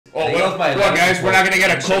Oh, what guys? We're not gonna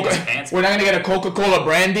get a Coca-Cola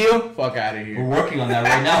brand deal. Fuck out of here. We're working on that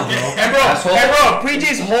right now, bro. Bro,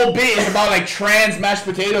 Preje's whole bit is about like trans mashed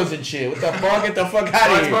potatoes and shit. What the fuck? Get the fuck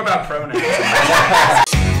out of here. It's more about pronouns.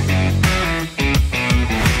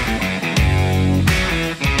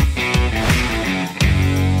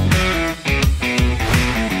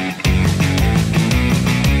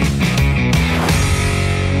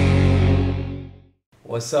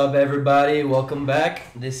 What's up, everybody? Welcome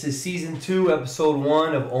back. This is season 2, episode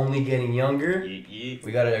 1 of Only Getting Younger.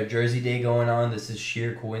 We got our Jersey Day going on. This is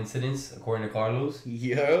sheer coincidence, according to Carlos.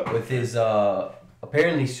 Yeah. With his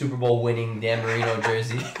apparently Super Bowl winning Dan Marino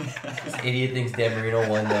jersey. This idiot thinks Dan Marino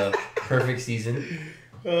won the perfect season.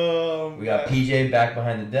 We got PJ back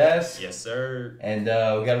behind the desk. Yes, sir. And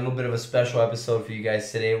we got a little bit of a special episode for you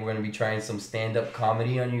guys today. We're going to be trying some stand-up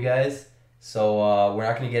comedy on you guys. So we're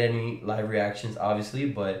not going to get any live reactions, obviously,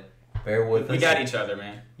 but bear with us. We got each other,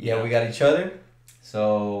 man. Yeah, we got each other.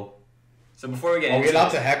 So before we get into it... Are we allowed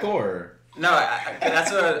to heckle, or...? No, that's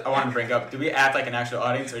what I wanted to bring up. Do we act like an actual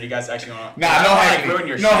audience, or do you guys actually want to... Nah, no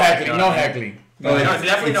heckling. No heckling. No,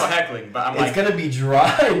 definitely no heckling, but I'm like... It's going to be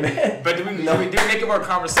dry, man. But do we make it more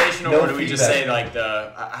conversational, or do we just say, like,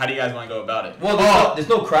 how do you guys want to go about it? Well, there's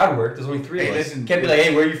no crowd work. There's only 3 of us. Can't be like,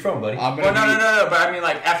 hey, where are you from, buddy? Well, no. But I mean,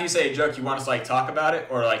 like, after you say a joke, you want us to, like, talk about it?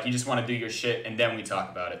 Or, like, you just want to do your shit, and then we talk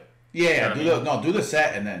about it? Yeah, do the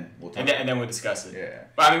set, and then we'll talk and then we'll discuss it. Yeah.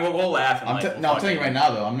 But, I mean, we'll laugh. And, I'm telling you right now,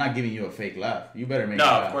 though, I'm not giving you a fake laugh. You better make it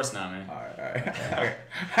laugh. No, of course not, man. All right.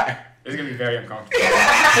 It's going to be very uncomfortable.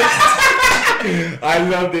 I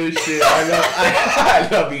love this shit. I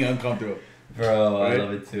love being uncomfortable. Bro, right? I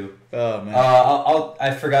love it too. Oh, man. I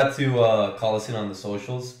forgot to call us in on the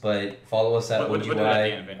socials, but follow us at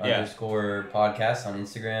OGY_podcast on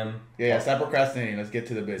Instagram. Yeah, stop procrastinating. Let's get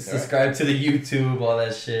to the bits. Subscribe to the YouTube, all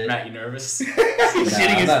that shit. Matt, you nervous? He's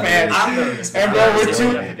shitting his pants. I'm nervous. And bro,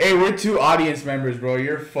 we're two audience members, bro.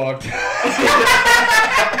 You're fucked.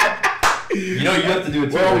 You know you have to do it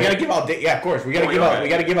too. Well, we gotta give out dates. Yeah, of course. We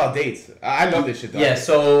gotta give out dates. I love this shit though. Yeah,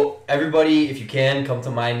 so everybody, if you can, come to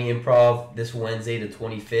Miami Improv this Wednesday, the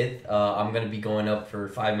 25th. I'm gonna be going up for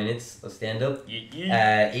 5 minutes of stand up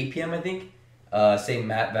at 8 p.m. I think. St.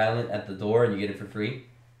 Matt Valent at the door, and you get it for free.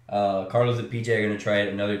 Carlos and PJ are gonna try it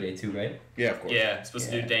another day too, right? Yeah, of course. Yeah, supposed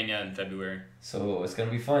to do Dania in February. So it's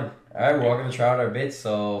gonna be fun. All right, we're all gonna try out our bits.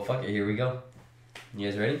 So fuck it, here we go. You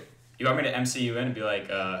guys ready? You want me to MC you in and be like,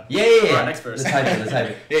 yeah. Next person. Let's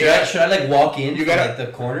hype it. Should I like walk in from like the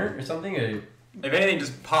corner or something? Or? If anything,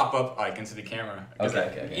 just pop up like into the camera.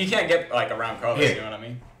 Okay. You can't get like around Carlos, you know what I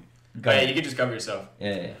mean? But yeah, you can just cover yourself.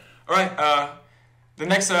 Yeah. All right, the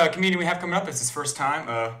next comedian we have coming up, it's his first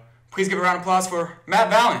time. Please give a round of applause for Matt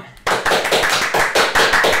Valent.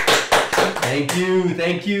 Thank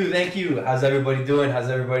you. How's everybody doing?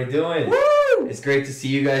 Woo! It's great to see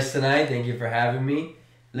you guys tonight. Thank you for having me.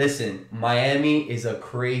 Listen, Miami is a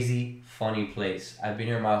crazy, funny place. I've been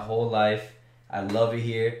here my whole life. I love it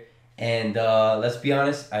here. And let's be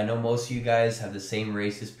honest, I know most of you guys have the same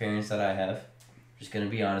racist parents that I have. Just going to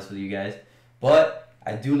be honest with you guys. But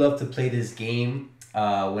I do love to play this game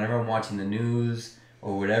whenever I'm watching the news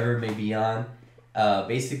or whatever may be on.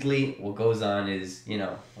 Basically, what goes on is,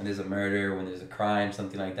 when there's a murder, when there's a crime,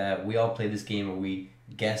 something like that, we all play this game where we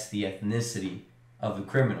guess the ethnicity of the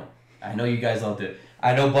criminal. I know you guys all do.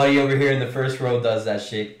 I know Buddy over here in the first row does that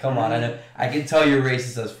shit. Come on, I know. I can tell you're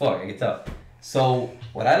racist as fuck. I can tell. So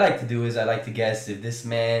what I like to do is I like to guess if this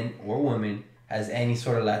man or woman has any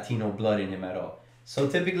sort of Latino blood in him at all. So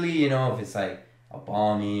typically, if it's like a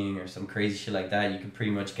bombing or some crazy shit like that, you can pretty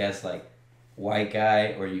much guess like white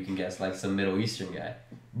guy, or you can guess like some Middle Eastern guy.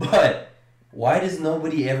 But why does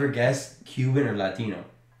nobody ever guess Cuban or Latino?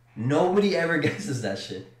 Nobody ever guesses that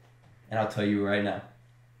shit. And I'll tell you right now.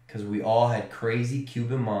 Because we all had crazy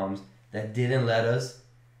Cuban moms that didn't let us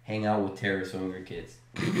hang out with terrorists when we were kids.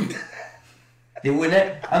 They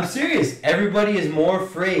wouldn't. I'm serious. Everybody is more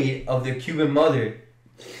afraid of their Cuban mother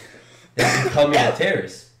than becoming a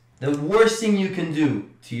terrorist. The worst thing you can do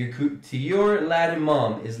to your Latin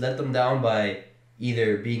mom is let them down by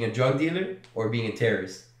either being a drug dealer or being a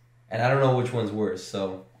terrorist. And I don't know which one's worse.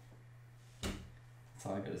 So that's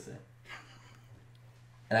all I gotta say.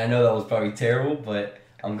 And I know that was probably terrible, but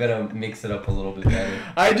I'm gonna mix it up a little bit better.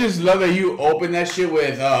 I just love that you open that shit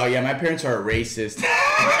with, my parents are racist.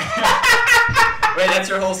 Wait, that's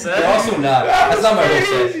your whole set? They're also not. That's not my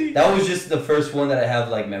whole set. That was just the first one that I have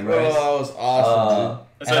like memorized. Oh, that was awesome,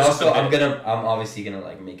 dude. And also, I'm obviously gonna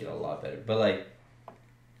like make it a lot better. But like,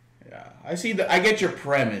 Yeah, I get your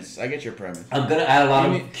premise. I'm gonna add a lot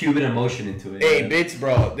of Cuban emotion into it. Hey, bits,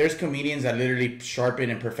 bro. There's comedians that literally sharpen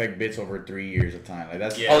and perfect bits over 3 years of time. Like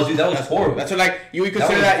that's. Yeah. Oh, dude, that was horrible. That's what like you would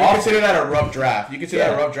consider that. You consider that a rough draft. You consider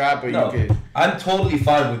that a rough draft, but you could. I'm totally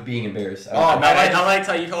fine with being embarrassed. I liked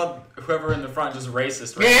how you called whoever in the front just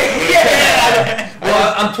racist. Right? Yeah.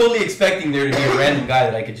 Well, I'm totally expecting there to be a random guy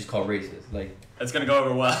that I could just call racist. Like it's gonna go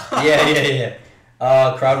over well. Yeah.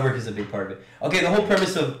 Crowd work is a big part of it. Okay, the whole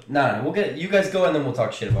premise of we'll get you guys go and then we'll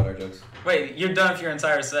talk shit about our jokes. Wait, you're done for your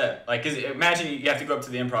entire set? Like, cause imagine you have to go up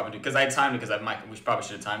to the improv and do. Cause I timed it. We probably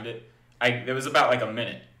should have timed it. It was about like a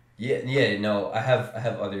minute. Yeah. No, I have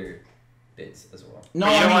other bits as well. No,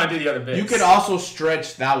 but you don't want to do the other bits. You could also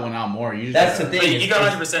stretch that one out more. That's the thing. You got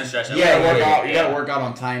 100% stretch. You gotta work out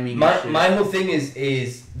on timing. My whole thing is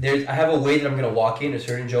I have a way that I'm gonna walk in a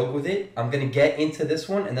certain joke with it. I'm gonna get into this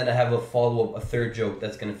one and then I have a follow up, a third joke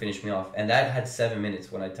that's gonna finish me off. And that had 7 minutes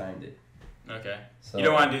when I timed it. Okay. So you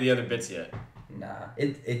don't want to do the other bits yet. Nah,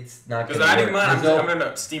 it's not. Because I do mine. I'm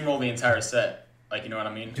gonna steamroll the entire set. Like, you know what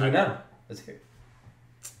I mean? Do it now. Let's hear it.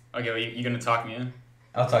 Okay, well, you gonna talk me in?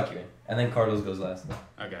 I'll talk you in. And then Carlos goes last.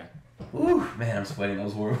 Okay. Ooh, man, I'm sweating. That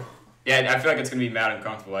was horrible. Yeah, I feel like it's going to be mad and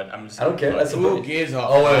uncomfortable. I don't care. That's who gives a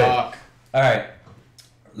fuck? Alright.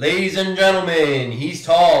 Ladies and gentlemen, he's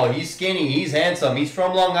tall, he's skinny, he's handsome, he's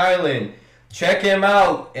from Long Island. Check him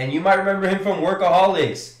out. And you might remember him from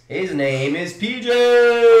Workaholics. His name is PJ!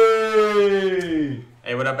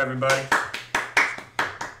 Hey, what up, everybody?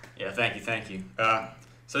 Yeah, thank you.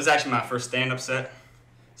 So this is actually my first stand-up set.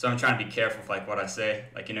 So I'm trying to be careful with like what I say.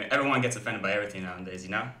 Like, you know, everyone gets offended by everything nowadays, you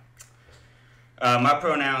know? My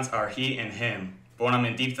pronouns are he and him. But when I'm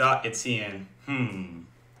in deep thought, it's he and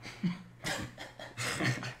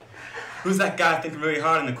Who's that guy thinking really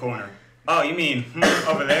hard in the corner? Oh, you mean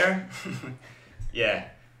over there? Yeah.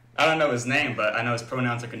 I don't know his name, but I know his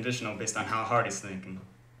pronouns are conditional based on how hard he's thinking.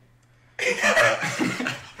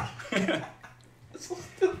 So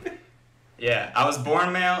stupid. Yeah, I was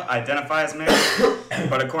born male, identify as male,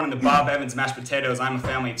 but according to Bob Evans' mashed potatoes, I'm a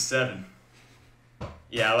family of 7.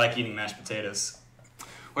 Yeah, I like eating mashed potatoes.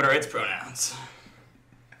 What are its pronouns?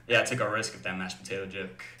 Yeah, I took a risk with that mashed potato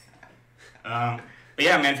joke. But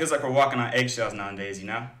yeah, man, it feels like we're walking on eggshells nowadays, you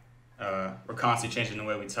know? We're constantly changing the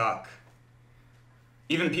way we talk.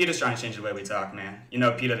 Even PETA's trying to change the way we talk, man. You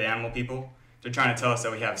know PETA, the animal people? They're trying to tell us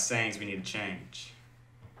that we have sayings we need to change.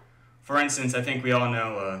 For instance, I think we all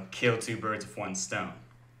know kill 2 birds with 1 stone.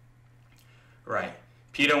 Right.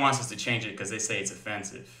 PETA wants us to change it because they say it's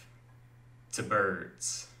offensive to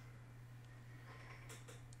birds.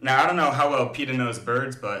 Now, I don't know how well PETA knows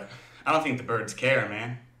birds, but I don't think the birds care,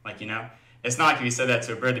 man. Like, you know, it's not like if you said that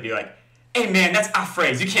to a bird, they'd be like, hey, man, that's our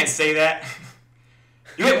phrase. You can't say that.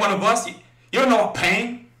 You ain't one of us. You don't know what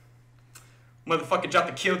pain. Motherfucker dropped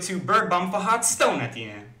a kill 2 bird bomb for hot stone at the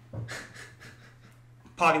end.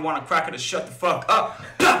 Probably want a cracker to shut the fuck up.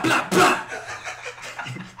 Blah, blah, blah.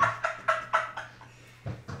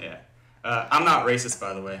 Yeah. I'm not racist,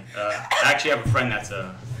 by the way. I actually have a friend that's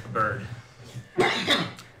a bird.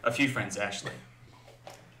 A few friends, actually.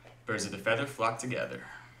 Birds of the feather flock together.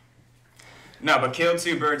 No, but kill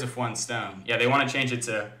 2 birds with 1 stone. Yeah, they want to change it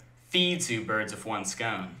to feed 2 birds with 1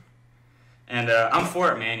 scone. And I'm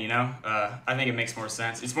for it, man, you know? I think it makes more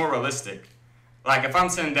sense. It's more realistic. Like, if I'm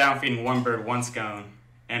sitting down feeding 1 bird 1 scone,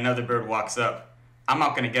 and another bird walks up, I'm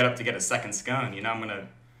not going to get up to get a second scone, you know? I'm going to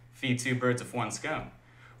feed 2 birds with 1 scone.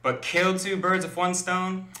 But kill 2 birds with 1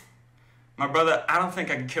 stone? My brother, I don't think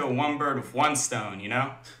I can kill 1 bird with 1 stone, you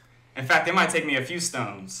know? In fact, it might take me a few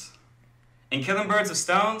stones. And killing birds with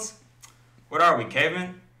stones? What are we,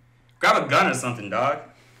 cavemen? Grab a gun or something, dog.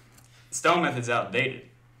 Stone method's outdated.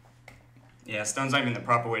 Yeah, stone's not even the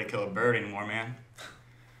proper way to kill a bird anymore, man.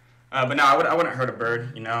 But no, I wouldn't hurt a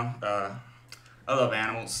bird, you know? I love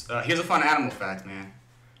animals. Here's a fun animal fact, man.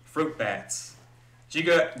 Fruit bats. Did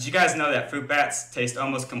you guys know that fruit bats taste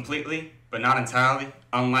almost completely, but not entirely,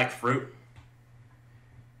 unlike fruit?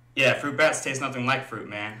 Yeah, fruit bats taste nothing like fruit,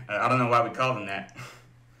 man. I don't know why we call them that.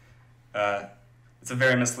 It's a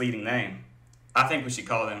very misleading name. I think we should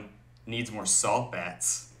call them needs more salt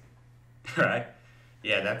bats. Right?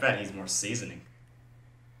 Yeah, that bat needs more seasoning.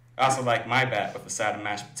 I also like my bat with a side of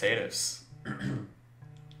mashed potatoes.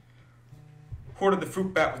 Ordered the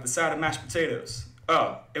fruit bat with the side of mashed potatoes.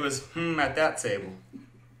 Oh, it was at that table.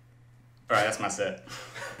 Alright, that's my set.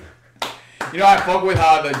 You know, I fuck with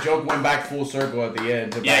how the joke went back full circle at the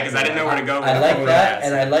end. Yeah, because I didn't know where to go. I like that,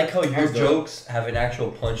 and I like how your jokes have an actual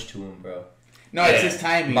punch to them, bro. No, it's his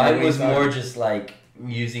timing. Mine was more just like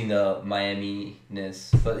using the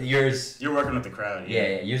Miami-ness, but yours. You're working with the crowd.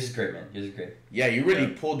 Yeah, yours is great, man. Yours is great. Yeah, you really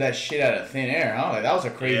pulled that shit out of thin air, huh? Like that was a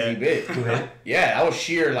crazy bit. Yeah, that was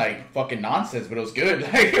sheer like fucking nonsense, but it was good.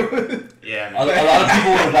 Like it was. Yeah. A lot of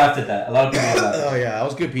people would have laughed at that. Oh yeah, that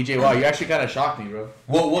was good, PJ. Wow, you actually kind of shocked me, bro.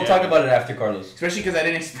 We'll talk about it after Carlos. Especially because I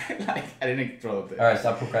didn't expect, I didn't throw up there. All right,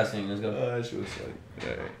 stop procrastinating. Let's go. That shit was funny. All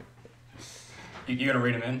right. You gonna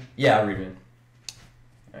read them in? Yeah, I'll read it.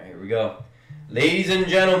 All right, here we go. Ladies and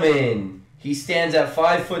gentlemen, he stands at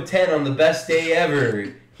 5'10" on the best day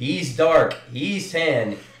ever. He's dark, he's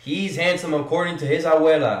tan, he's handsome according to his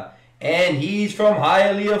abuela, and he's from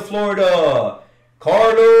Hialeah, Florida.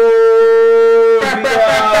 Carlos Vidal!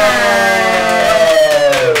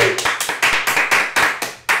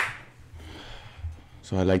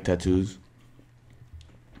 So I like tattoos.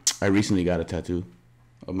 I recently got a tattoo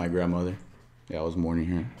of my grandmother. Yeah, I was mourning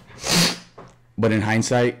her. But in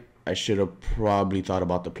hindsight, I should have probably thought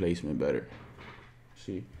about the placement better.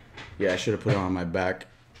 See? Yeah, I should have put it on my back.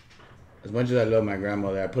 As much as I love my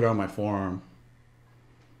grandmother, I put it on my forearm.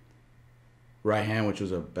 Right hand, which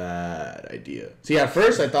was a bad idea. See, at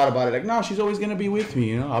first I thought about it like, no, she's always going to be with me,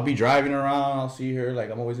 you know? I'll be driving around, I'll see her,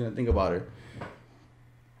 like, I'm always going to think about her.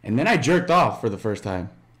 And then I jerked off for the first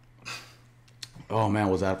time. Oh, man,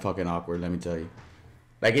 was that fucking awkward, let me tell you.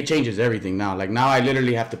 Like, it changes everything now. Like, now I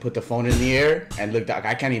literally have to put the phone in the air and look down.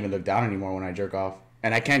 I can't even look down anymore when I jerk off.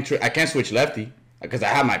 And I can't switch lefty because I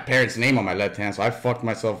have my parents' name on my left hand, so I fucked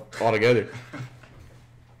myself altogether.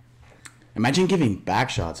 Imagine giving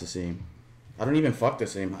back shots the same. I don't even fuck the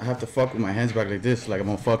same. I have to fuck with my hands back like this, like I'm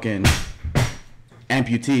a fucking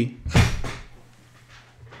amputee.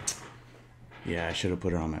 Yeah, I should have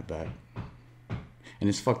put it on my back. And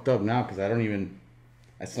it's fucked up now because I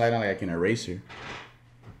slide on like I can erase her.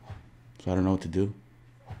 So I don't know what to do.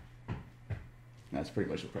 That's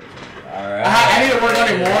pretty much the price. All right. I need to work on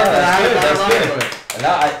it more. That's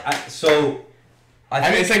good.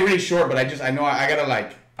 I mean, it's like really short, but I know I gotta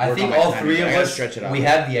like. I think all three of us, stretch it out. we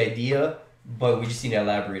have the idea, but we just need to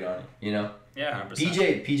elaborate on it, you know? Yeah,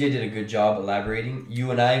 100%. PJ did a good job elaborating.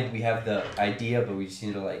 You and I, we have the idea, but we just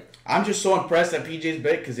need to like... I'm just so impressed at PJ's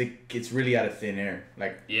bit because it's really out of thin air.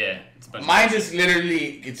 Like, yeah, it's a bunch mine of just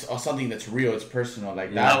literally, it's something that's real, it's personal.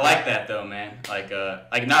 Like that. I like that though, man. Like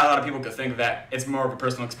not a lot of people could think of that. It's more of a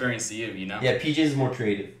personal experience to you, you know? Yeah, PJ's is more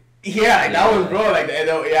creative. Yeah, like that was bro. Like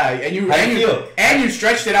yeah, and you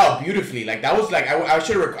stretched it out beautifully. Like that was like I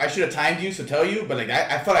should have timed you to tell you, but like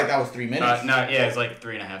I felt like that was 3 minutes. No, yeah, it's like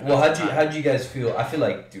 3.5. Well, how'd you guys feel? I feel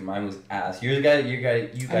like, dude, mine was ass. You guys.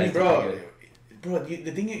 I mean, bro,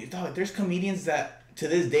 the thing is, dog, there's comedians that to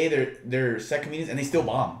this day they're set comedians and they still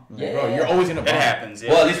bomb. Like, Yeah, bro, you're always gonna bomb. It happens.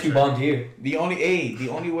 Yeah, well, at least we bombed here. The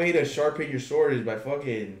only way to sharpen your sword is by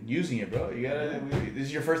fucking using it, bro. You gotta. This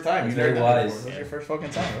is your first time. It's You very learned that wise. before. This is your first fucking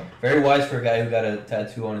time, bro. Very wise for a guy who got a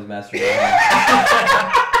tattoo on his master.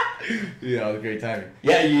 Yeah, it was a great timing.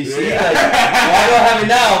 Yeah, you see, like, well, I don't have it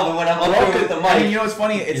now, but when I'm up there with the mic, I mean, you know what's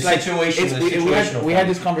funny? It's like we had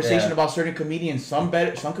this conversation about certain comedians. Some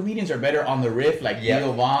comedians are better on the riff, like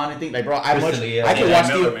Theo Von and things. Like, bro, I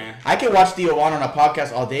can watch Theo Von on a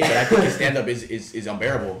podcast all day, but I think his stand up is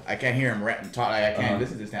unbearable. I can't hear him rap and talk. Like, I can't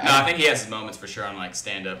listen to this. No, I think he has his moments for sure on like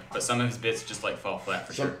stand up, but some of his bits just like fall flat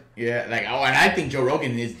for sure. Yeah, like and I think Joe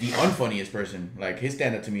Rogan is the unfunniest person. Like his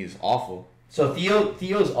stand up to me is awful. So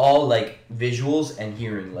Theo's all like visuals and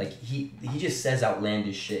hearing. Like he just says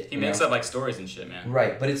outlandish shit. He makes up like stories and shit, man.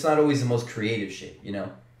 Right, but it's not always the most creative shit, you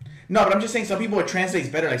know? No, but I'm just saying some people it translates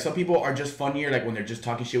better. Like some people are just funnier like when they're just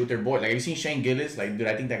talking shit with their boy. Like have you seen Shane Gillis? Like dude,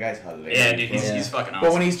 I think that guy's hilarious. Yeah, dude, he's fucking awesome.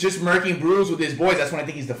 But when he's just murking brews with his boys, that's when I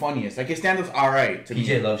think he's the funniest. Like his stand-up's alright.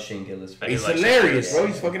 PJ loves Shane Gillis. He's hilarious, bro.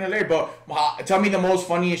 He's fucking hilarious. But tell me the most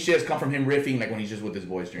funniest shit has come from him riffing like when he's just with his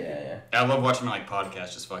boys drinking. Yeah. I love watching him like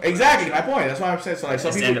podcasts, just fucking. Exactly, my point. That's why I'm saying. So like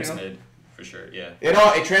some people, stand-up's mid, for sure. Yeah.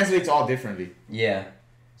 It translates all differently. Yeah.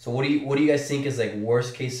 So what do you guys think is like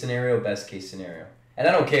worst case scenario, best case scenario? And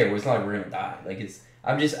I don't care. It's not like we're gonna die. Like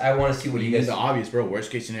I want to see what you guys. The obvious, bro. Worst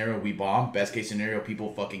case scenario, we bomb. Best case scenario,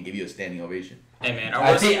 people fucking give you a standing ovation. Hey man,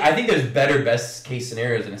 I think there's better best case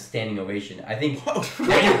scenarios than a standing ovation. I think. What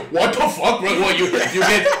the fuck, bro? What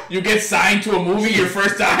you get signed to a movie your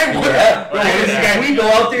first time? Yeah. We go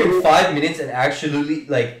out there in 5 minutes and actually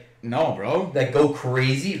like. No, bro. That go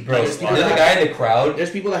crazy, bro. There's the guy in the crowd.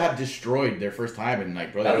 There's people that have destroyed their first time and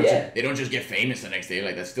like, bro, they don't just get famous the next day.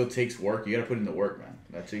 Like that still takes work. You gotta put in the work, man.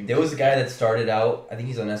 There was a guy that started out. I think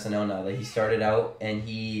he's on SNL now. Like he started out and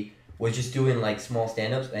he was just doing like small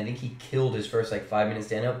stand-ups. And I think he killed his first like 5 minute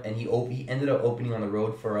stand-up. And he ended up opening on the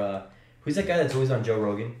road for who's that guy that's always on Joe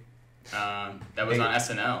Rogan? That was on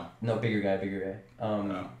SNL. No, bigger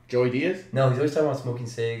guy. Joey Diaz? No, he's always talking about smoking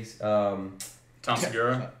cigs. Tom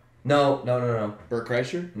Segura. No. Bert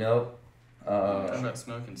Kreischer? No. Talking about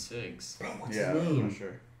smoking cigs. Bro, what's Yeah, his name? for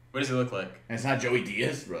sure. What does he look like? And it's not Joey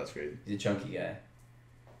Diaz? Bro, that's crazy. He's a chunky guy.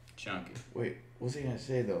 Chunky. Wait, what's he gonna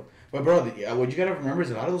say though? But bro, what you gotta remember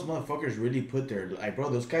is a lot of those motherfuckers really put their like, bro. A lot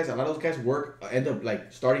of those guys end up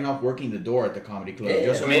like starting off working the door at the comedy club. Yeah,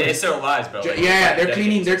 just I mean, it's still lies, bro. Like, they're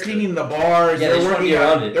cleaning the bars. Yeah, they're they just wanna be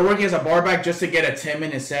around it. They're working as a bar back just to get a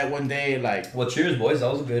 10-minute set one day. Like, Well, cheers, boys.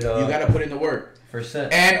 That was a good. you gotta put in the work. First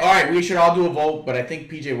set. And all right, we should all do a vote, but I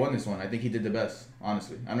think PJ won this one. I think he did the best,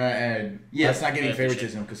 honestly. I'm not, and that's not giving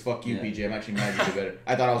favoritism because fuck you, PJ. I'm actually mad you did better.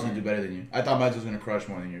 I thought I was gonna do better than you. I thought mine was gonna crush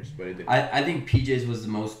more than yours, but it didn't. I think PJ's was the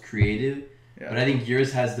most creative, Yeah. but I think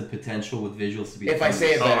yours has the potential with visuals to be. If I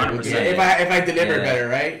say it better, 100%. if I deliver it better,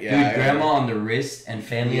 right? Yeah. Dude, grandma on the wrist and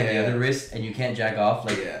family on the other wrist, and you can't jack off.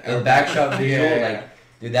 Like Yeah. the back shot visual, Yeah. like,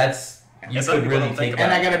 dude, that's. You That's could what people really don't think take about.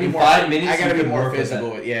 And that. I gotta be In more. 5 minutes. I gotta you be could more work with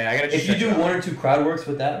physical. that. Yeah, I gotta. If you do 1 or 2 crowd works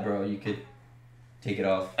with that, bro, you could take it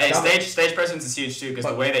off. Hey, stage presence is huge too, because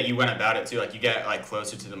the way that you went about it too, like you get like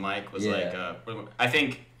closer to the mic was like. I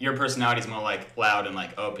think your personality is more like loud and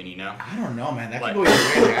like open, you know. I don't know, man. That Like- could go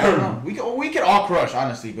either way. I don't know. We could all crush,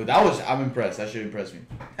 honestly, but I'm impressed. That should impress me.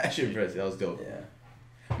 That should impress me. That was dope.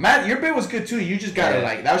 Yeah. Matt, your bit was good too. You just gotta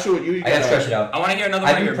like that. Should you? I gotta stretch it out. I want to hear another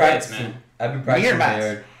one of your bits, man. I've been Me or practicing Matt?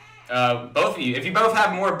 there. Both of you. If you both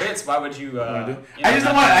have more bits, why would you? I just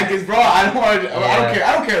don't want. I guess, bro. I don't want. I don't Yeah. care.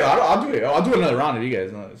 I don't care. Though. I'll do it. I'll do another round if you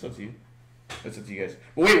guys. No, it's up to you. It's up to you guys.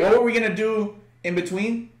 But wait, what were we gonna do in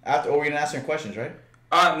between? After, or we're gonna ask some questions, right?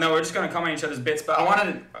 No, we're just gonna comment on each other's bits. But I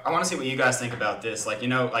want to see what you guys think about this. Like, you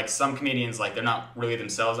know, like some comedians, like they're not really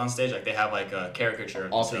themselves on stage. Like they have like a caricature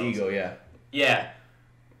of Alter themselves. ego, yeah. Yeah.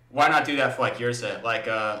 Why not do that for like your set? Like,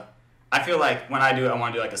 I feel like when I do it, I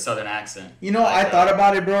want to do like a southern accent. You know, like, I thought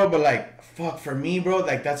about it, bro, but like, fuck, for me, bro,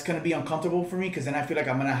 like that's gonna be uncomfortable for me, because then I feel like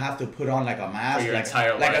I'm gonna have to put on like a mask, For your like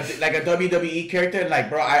entire life. like a WWE character, and like,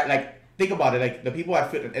 bro, I like think about it, like the people I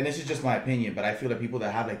feel, and this is just my opinion, but I feel the people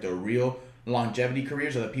that have like the real longevity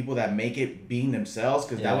careers are the people that make it being themselves,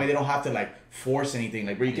 because that way they don't have to like force anything,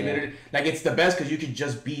 like where you can literally, like it's the best because you can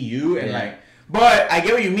just be you and like. But I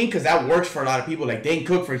get what you mean, because that works for a lot of people. Like Dane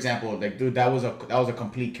Cook, for example, like dude, that was a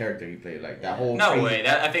complete character he played. Like that whole. No crazy- way.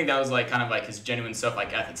 I think that was like kind of like his genuine stuff,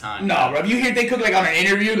 like at the time. No, bro. If you hear Dane Cook like on an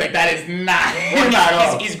interview, like that is not. Well, not at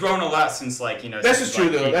all. he's grown a lot since like, you know. That's since, just true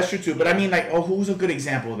like, though. That's true too. But I mean, like, who's a good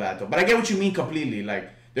example of that though? But I get what you mean completely. Like,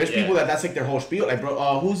 there's people that's like their whole spiel. Like,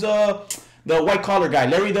 bro, who's the white collar guy,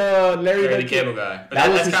 Larry the Cable Guy. But That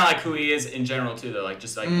was that's his- kind of like who he is in general too, though. Like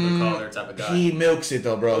just like blue collar type of guy. He milks it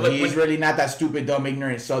though, bro. But He's really not that stupid, dumb,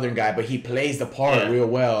 ignorant Southern guy, but he plays the part real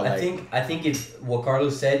well. I Like, think if what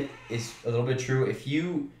Carlos said is a little bit true. If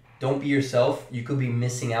you don't be yourself, you could be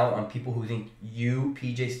missing out on people who think you,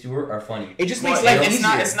 PJ Stewart, are funny. it just Well, makes life it's easier.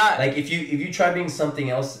 not. It's not. Like if you try being something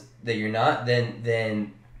else that you're not,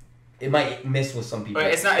 then it might miss with some people.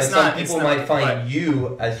 But it's not- it's But some not- it's people not- might find but-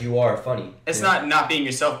 you as you are funny. It's Yeah. not being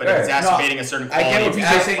yourself, but Right. exacerbating a certain I quality. get what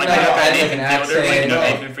PJ's saying, Like, no, like no, that like Nathan an Fielder, like, accent, no, no.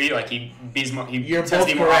 Nathan for you, like he You're tends to be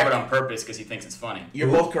both more correct. awkward on purpose because he thinks it's funny. You're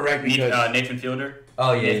both correct because Nathan Fielder.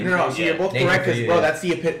 Oh yeah. no, so you're both Nathan correct because for you, bro, yeah. that's the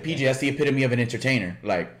PJ. That's the epitome of an entertainer.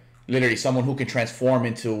 Like literally someone who can transform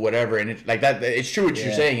into whatever, and it's like that. It's true what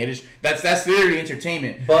you're saying. It is that's literally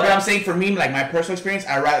entertainment. But I'm saying for me, like my personal experience,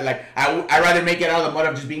 I rather make it out of the mud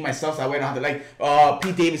of just being myself. So that way I don't have to like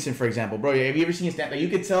Pete Davidson, for example, bro. Have you ever seen his stand? Like you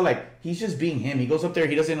could tell like he's just being him. He goes up there.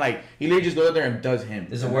 He doesn't like. He literally just goes up there and does him.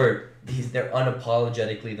 There's a word. They're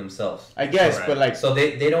unapologetically themselves. I guess, Correct. but like. So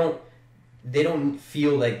they don't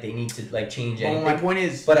feel like they need to like change anything. Well, my point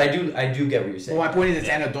is. But I do get what you're saying. Well, my point is it's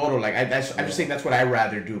anecdotal. Like I'm just saying that's what I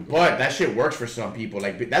rather do. But that shit works for some people.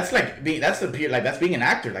 Like that's like being that's being an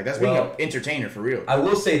actor. Like that's being an entertainer for real. I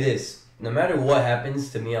will say this: no matter what happens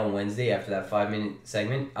to me on Wednesday after that 5-minute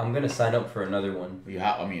segment, I'm gonna sign up for another one.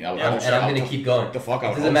 Yeah, I mean, And I'm gonna keep going. The fuck,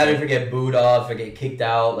 It doesn't matter if I get booed off, if I get kicked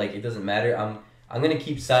out. Like it doesn't matter. I'm gonna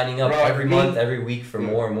keep signing up Bro, every month, every week for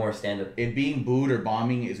more and more stand up. If being booed or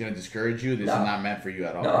bombing is gonna discourage you, this is not meant for you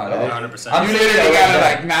at all. No, at all. 100%. I'm You saying literally that gotta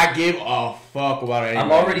right like not give a fuck about it.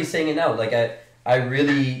 I'm already saying it now. Like I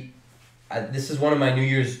really, this is one of my New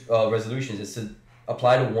Year's resolutions is to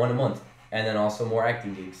apply to one a month, and then also more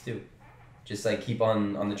acting gigs too. Just like keep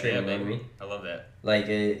on the train. You know what I mean? I love that. Like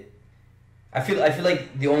I feel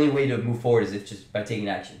like the only way to move forward is if just by taking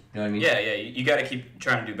action. You know what I mean? Yeah. You got to keep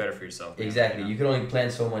trying to do better for yourself. Exactly. You know? You can only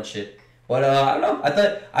plan so much shit. But I don't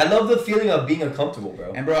know. I love the feeling of being uncomfortable,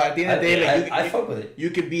 bro. And bro, at the end of the day, I fuck with it. You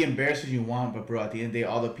could be embarrassed as you want, but bro, at the end of the day,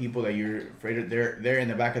 all the people that you're afraid of, they're in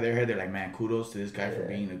the back of their head. They're like, man, kudos to this guy for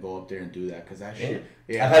being to go up there and do that, cause that shit.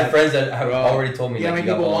 Yeah, I've had friends that have already told me. Yeah, how many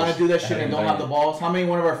people want to do that shit and don't have the balls? balls? How many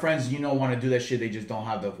one of our friends want to do that shit? They just don't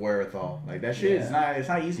have the wherewithal. Like that shit, it's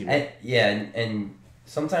not easy, bro. And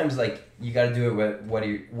sometimes like you got to do it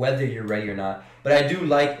whether you're ready or not. But I do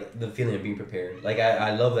like the feeling of being prepared. Like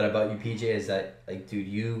I love that about you, PJ. Is that like, dude,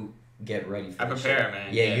 you get ready for. I prepare, shit.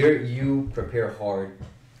 Man. Yeah, you prepare hard.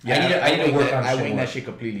 Yeah, I need to work on. I winged that shit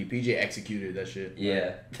completely. PJ executed that shit.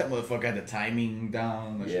 Yeah. That motherfucker had the timing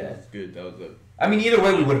down. That shit was good. That was good. I mean, either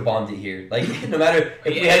way, we would have bombed it here. Like, no matter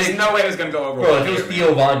if we there's no way it was gonna go over. Bro, if it was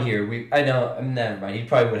Theo Von here, I know. Never mind. He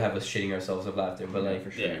probably would have us shitting ourselves of laughter. But like, for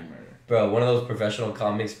sure, bro, one of those professional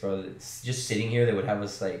comics, bro. It's just sitting here, they would have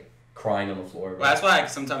us like crying on the floor. Bro. Well, that's why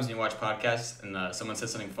sometimes when you watch podcasts and someone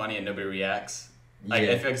says something funny and nobody reacts. Like,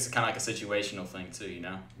 I feel like it's kind of like a situational thing too, you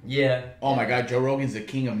know? Yeah. Oh my God, Joe Rogan's the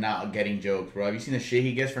king of not getting jokes, bro. Have you seen the shit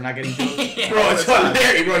he gets for not getting jokes? Yeah, bro, it's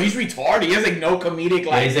hilarious, bro. He's retarded. He has like no comedic like.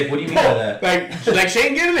 Yeah, he's like, what do you mean by that? Like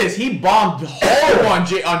Shane Gillis, he bombed horrible on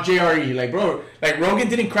JRE. Like, bro, like Rogan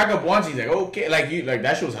didn't crack up once. He's like, okay, like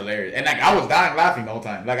that shit was hilarious, and like I was dying laughing the whole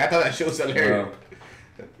time. Like I thought that shit was hilarious.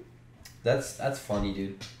 Bro. That's funny,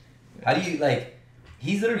 dude. How do you like?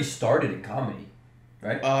 He's literally started in comedy.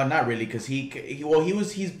 Right? Not really, cause he's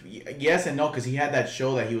yes and no, cause he had that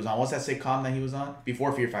show that he was on. What's that sitcom that he was on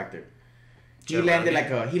before Fear Factor? He landed like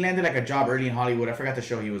a job early in Hollywood. I forgot the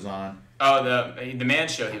show he was on. Oh, the Man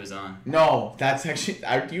Show he was on. No, that's actually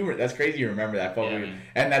that's crazy. You remember that?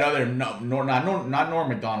 And that other not Norm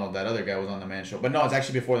Macdonald. That other guy was on the Man Show, but no, it's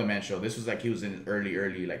actually before the Man Show. This was like he was in his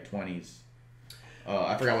early like 20s.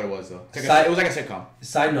 I forgot what it was though. It was like a sitcom.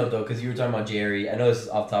 Side note though, because you were talking about Jerry. I know this is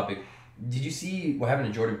off topic. Did you see what happened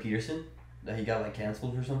to Jordan Peterson? That he got like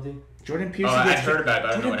canceled for something? Jordan Peterson. I heard about it.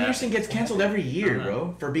 But I don't know what Peterson gets canceled every year,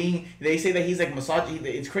 bro, for being. They say that he's like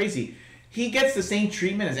It's crazy. He gets the same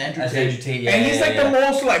treatment as Andrew Tate. And he's like the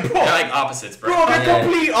most like, bro. They're like opposites, bro. Bro, they're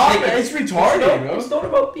complete opposites. It's retarded, bro. It's not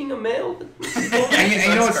about being a male. And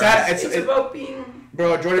you know what's sad? It's about being.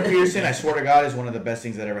 Bro, Jordan Peterson, I swear to God, is one of the best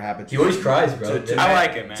things that ever happened to He always cries, bro. I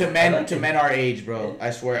like it, man. To men our age, bro.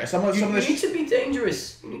 I swear. You need to be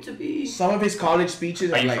dangerous. You need to be. Some of his college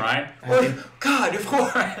speeches are you like, crying? God, of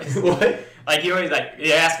course. What? Like he always like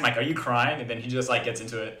you ask him like, "Are you crying?" And then he just like gets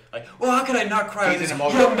into it like, "Well, how could I not cry?" He's There's an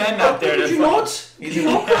emotional young men out there. Did you not? Did you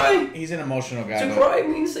not cry? He's an emotional guy. To cry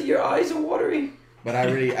means that your eyes are watery. But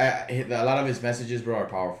a lot of his messages, bro, are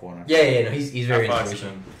powerful. No, he's very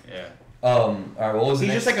inspirational. Yeah. All right, what was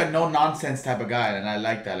He's just like a no nonsense type of guy, and I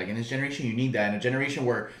like that. Like in this generation, you need that. In a generation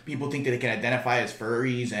where people think that they can identify as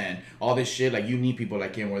furries and all this shit, like you need people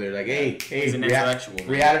like him, where they're like, "Hey, he's an intellectual,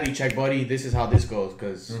 reality check, buddy. This is how this goes.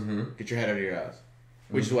 Cause get your head out of your ass."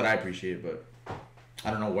 Which is what I appreciate, but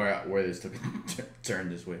I don't know where this took a turn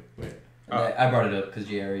this way. I brought it up because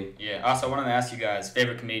Jerry. Yeah. Also, I wanted to ask you guys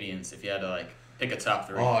favorite comedians if you had to like pick a top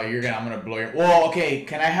 3. Oh, I'm gonna blow your. Well, okay.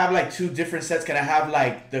 Can I have like 2 different sets? Can I have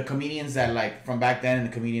like the comedians that like from back then and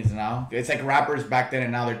the comedians now? It's like rappers back then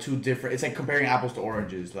and now they're 2 different. It's like comparing apples to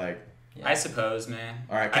oranges. Like. Yeah. I suppose, man.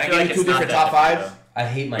 All right. Can I give you 2 different top 5s? I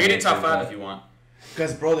hate my. You can do top 5 if you want.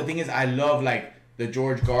 Because bro, the thing is, I love like the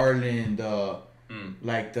George Garland,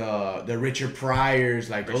 like the Richard Pryors,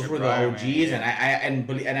 like those were the OGs, man,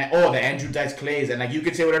 the Andrew Dice Clays, and like you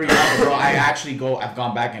could say whatever you want, but bro, I've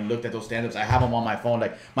gone back and looked at those stand-ups. I have them on my phone.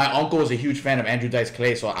 Like my uncle was a huge fan of Andrew Dice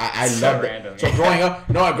Clay, so I love it. So growing up,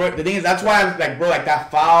 the thing is, that's why I like, bro, like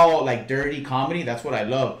that foul, like dirty comedy. That's what I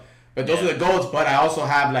love. But those are the goats. But I also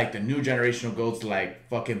have like the new generational goats, like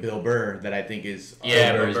fucking Bill Burr, that I think is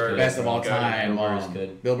Bill Burr best of all time.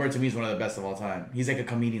 Bill Burr to me is one of the best of all time. He's like a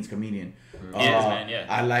comedian's comedian. He is, man. Yeah.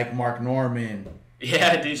 I like Mark Norman.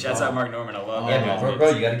 Yeah, dude. Shouts out Mark Norman. I love him. Bro,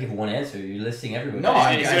 you gotta give one answer. You're listing everybody. No,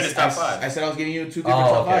 he's doing his top 5. I said I was giving you 2 different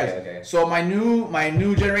top 5s. Okay. So my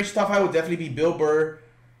new generation top 5 would definitely be Bill Burr,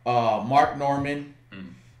 Mark Norman.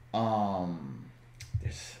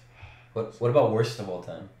 What about worst of all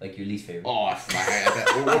time? Like your least favorite? Oh,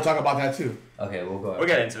 we'll talk about that too. Okay, we'll go. We'll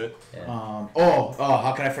get into it. Yeah.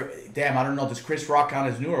 How can I forget? Damn, I don't know. Does Chris Rock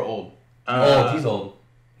count as new or old? He's old.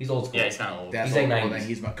 He's old school. Yeah, he's kind of old. He's like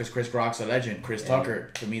 90s. Because Chris Rock's a legend. Chris Tucker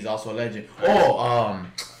to me is also a legend.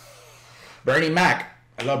 Bernie Mac.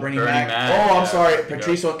 I love Bernie Mac. I'm sorry,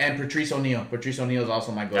 Patrice O'Neal. Patrice O'Neal is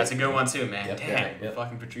also my go. That's a good one too, man. Yep. Damn,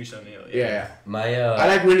 fucking Patrice O'Neal. Yeah. I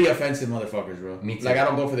like really offensive motherfuckers, bro. Me too. Like I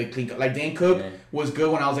don't go for the clean. Like Dane Cook was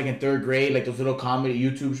good when I was like in 3rd grade, like those little comedy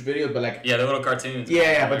YouTube videos, but like the little cartoons.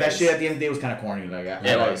 Yeah, but that shit at the end of the day was kind of corny. Like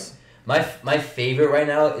it was. My favorite right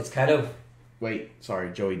now, it's kind of Wait,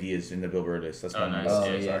 sorry, Joey D is in the Billboard list. That's my nice. number.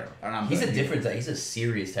 Oh, yeah. He's a different type. He's a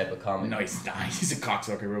serious type of comic. No, he's not. He's a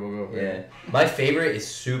cocksucker. Bro. Yeah. My favorite is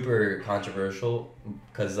super controversial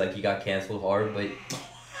because like he got canceled hard, but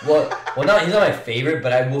well, not he's not my favorite,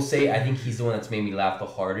 but I will say I think he's the one that's made me laugh the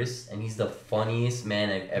hardest, and he's the funniest man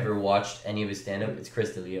I've ever watched any of his stand up. It's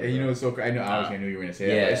Chris D'Elia. You know, it's so I knew you were gonna say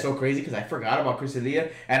yeah. that. But it's so crazy because I forgot about Chris D'Elia,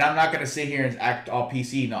 and I'm not gonna sit here and act all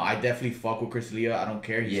PC. No, I definitely fuck with Chris D'Elia. I don't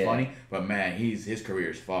care. He's funny, but man, his career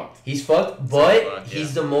is fucked. He's fucked, but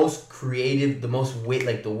he's the most creative, the most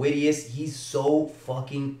the wittiest. He's so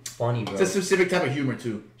fucking funny, bro. It's a specific type of humor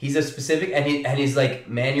too. He's a specific and his like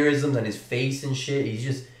mannerisms and his face and shit.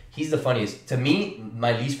 He's the funniest. To me,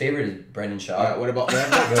 my least favorite is Brendan Shaw. What about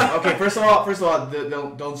okay? First of all,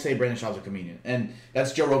 don't say Brendan Shaw's a comedian, and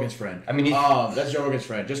that's Joe Rogan's friend. I mean, that's Joe Rogan's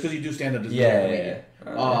friend. Just because you do stand up doesn't make you a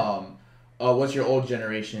comedian. What's your old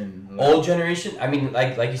generation? Old generation? I mean,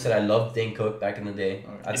 like you said, I loved Dane Cook back in the day.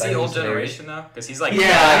 Okay. Is he old generation though? Because he's like he's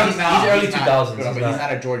early 2000s. But he's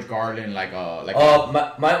not a George Carlin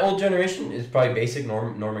my old generation is probably basic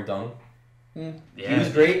Norm Macdonald. Yeah. He was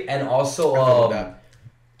great, and also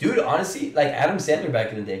dude, honestly, like Adam Sandler back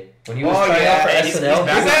in the day when he was trying out for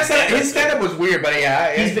SNL. His stand up was weird, but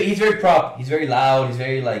he's very prop. He's very loud. He's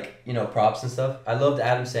very props and stuff. I loved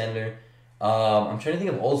Adam Sandler. I'm trying to think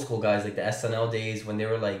of old school guys like the SNL days when they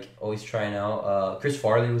were like always trying out. Chris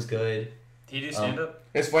Farley was good. Did he do stand up?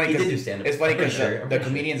 It's funny because it's funny because the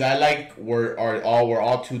comedians I like were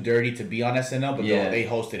all too dirty to be on SNL, but they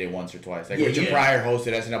hosted it once or twice. Like Richard Pryor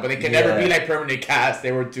hosted SNL, but they could never be like permanent cast.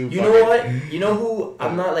 They were too. You know what? You know who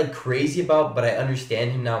I'm not like crazy about, but I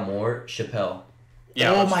understand him now more. Chappelle.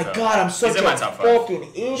 Yeah, oh my God, I'm such a fucking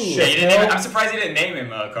idiot. I'm surprised you didn't name him,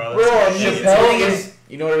 Carlos. Bro, Chappelle is.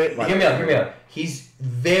 You know what I mean? Hear me out.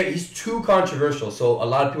 He's too controversial, so a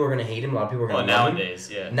lot of people are gonna hate him. A lot of people are gonna love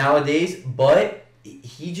him. Nowadays, but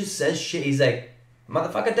he just says shit. He's like,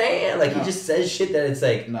 motherfucker, damn. Like, he just says shit that it's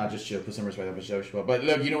like. Nah, just chill. Put some respect on Chappelle. But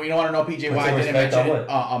look, you don't want to know, PJ, why I didn't mention it?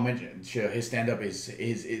 I'll mention it. His stand up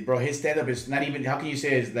bro, his stand up is not even. How can you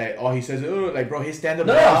say is that all he says? Like, bro, his stand up.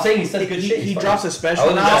 No, I'm saying he says good shit. He drops a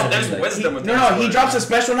special now. There's wisdom with that. No, he drops a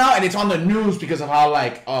special now, and it's on the news because of how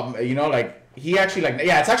he actually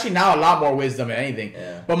it's actually now a lot more wisdom than anything.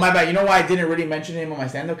 Yeah. But my bad. You know why I didn't really mention him on my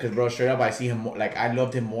stand up? Because bro, straight up, I see him more, like I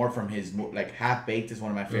loved him more from his like Half Baked is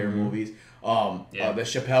one of my favorite movies. The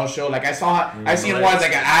Chappelle Show. Like I see him more as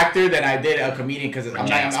like an actor than I did a comedian. Because I'm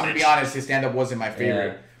gonna be honest, his stand up wasn't my favorite.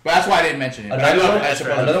 Yeah. But that's why I didn't mention him.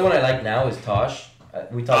 Another one I like now is Tosh.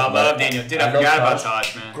 We talked about Daniel. Dude, I forgot about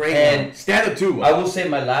Tosh, man. Great and stand up too. I will say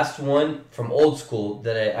my last one from old school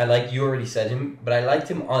that I like. You already said him, but I liked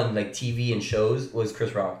him on like TV and shows was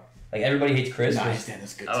Chris Rock. Like everybody hates Chris. Nah, his stand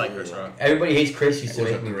is good. I like Chris Rock. Everybody hates Chris. Used to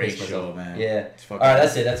make me great show, man. Yeah. All right,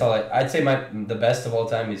 that's it. That's all. I'd say the best of all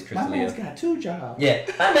time is Chris D'Elia. My man's got 2 jobs. Yeah,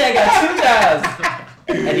 my man got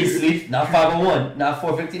 2 jobs. And he sleeps not 501, not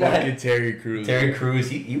 459. Fucking Terry Crews. Terry Crews.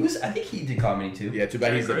 He was. I think he did comedy too. Yeah, too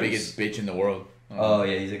bad he's the biggest bitch in the world. Oh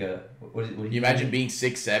yeah, he's like a. What you imagine being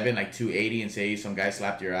 6'7", like 280, and say some guy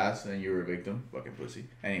slapped your ass and you were a victim? Fucking pussy.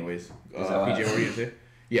 Anyways, PJ, what were you gonna say?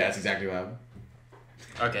 Yeah, that's exactly what happened.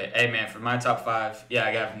 Okay, hey man, for my top 5,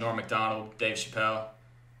 I got Norm Macdonald, Dave Chappelle,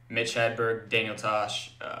 Mitch Hedberg, Daniel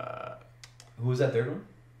Tosh. Who was that third one?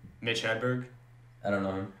 Mitch Hedberg. I don't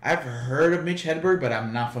know him. I've heard of Mitch Hedberg, but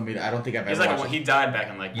I'm not familiar. I don't think I've ever watched he died back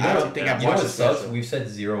in like. I don't think I've watched it. We've said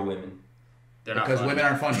 0 women. They're not because women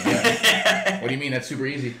aren't funny. Yeah. What do you mean? That's super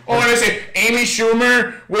easy. Oh, and I say Amy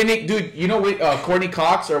Schumer, Whitney, dude. You know Courtney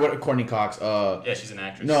Cox or what? Courtney Cox. Yeah, she's an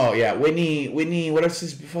actress. No, yeah, Whitney. What else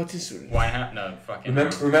is? Fuck this. Why no fucking.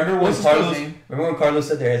 Remember when Carlos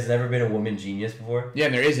said there has never been a woman genius before? Yeah,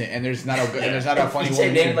 and there isn't, and there's not a good, and there's not a funny woman.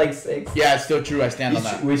 He named like 6. Yeah, it's still true. I stand on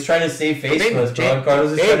that. He's trying to save face for us, bro.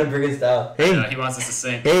 Carlos is trying to bring us down. Hey, he wants us to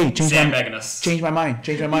sing. Hey, sandbagging us. Change my mind.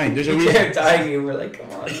 There's a reason. Kept dying, and we're like,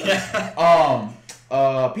 come on.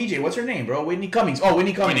 PJ, what's her name, bro? Whitney Cummings. Oh,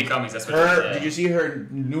 Whitney Cummings. Whitney Cummings. That's what it is, yeah. Did you see her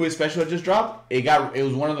newest special that just dropped? It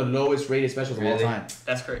was one of the lowest rated specials of all time.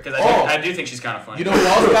 That's correct. Because I do think she's kind of funny. You know who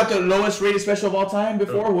else got the lowest rated special of all time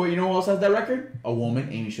before? Well, you know who else has that record? A woman,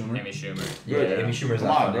 Amy Schumer. Yeah, Amy Schumer's Come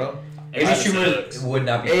not on, funny. bro. Amy Schumer would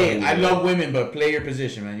not be funny. Hey, I love women, but play your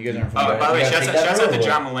position, man. You guys aren't funny. Oh, by the way, shouts out to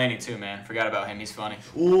John Mulaney too, man. Forgot about him. He's funny.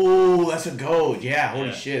 Ooh, that's a goat. Yeah,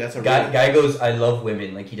 holy shit, that's a guy goes, I love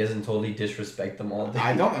women. Like he doesn't totally disrespect them all day.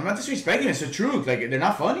 I'm not disrespecting. It's the truth. Like they're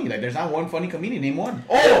not funny. Like there's not one funny comedian. Name one.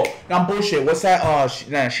 Oh, I'm bullshit. What's that?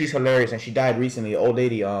 She's hilarious, and she died recently. Old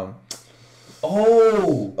lady. She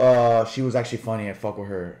was actually funny. I fuck with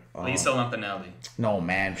her. Lisa Lampanelli. No,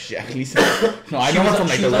 man. Lisa. No, I know her from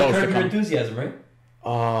like she the was on roast. Curb Your Enthusiasm, right?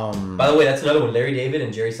 By the way, that's another one. Larry David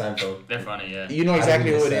and Jerry Seinfeld. They're funny, yeah. You know exactly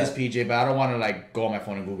who it is, that. PJ, but I don't want to like go on my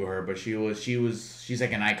phone and Google her. But she's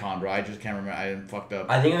like an icon, bro. I just can't remember. I fucked up.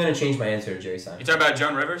 I think I'm gonna change my answer to Jerry Seinfeld. You talking about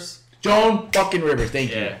Joan Rivers? Joan fucking Rivers, thank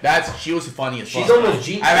you. Yeah. She was funny as fuck. She's almost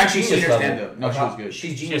genius. I've actually seen her level. stand up. No, she was good.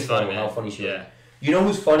 She's genius funny, level. man. How funny she Yeah. is. You know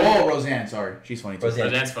who's funny? Oh, Roseanne, sorry, she's funny too.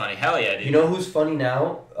 Roseanne. That's funny. Hell yeah, dude. You know who's funny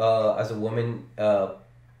now? As a woman,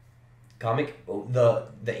 comic, the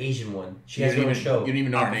Asian one. She has her own show. You don't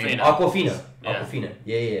even know her name. Aquafina. Aquafina. Yeah. Aquafina.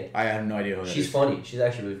 Yeah. I have no idea who that She's is. funny. She's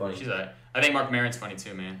actually really funny. She's alright. I think Mark Maron's funny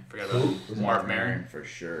too, man. Forgot about Who? Mark Maron. for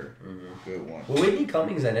sure. Good one. Well, Whitney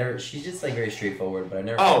Cummings, she's just like very straightforward, but I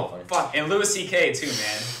never Oh, found her funny. fuck. And Louis C.K. too,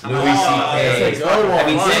 man. Louis C.K. That's a good one. I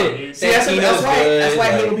mean, Funny. See, that's Santino's why good, I hate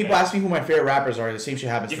when like- people ask me who my favorite rappers are. The same shit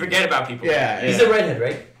happens You to me. forget about people. Yeah, He's yeah. a redhead,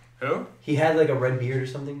 right? Who? He had like a red beard or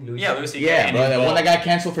something. Louis Yeah, Louis C.K. Yeah, and bro, he's the bald. one that got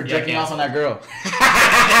canceled for Yeah, jerking off on that girl.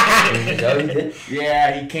 Oh, he did?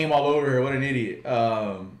 Yeah, he came all over her. What an idiot.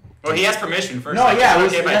 Well, he has permission first. No, like, yeah,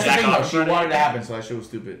 it's okay if I that's the jack thing though. off in She front of wanted you. to happen, so that shit was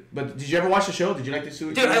stupid. But did you ever watch the show? Did you like the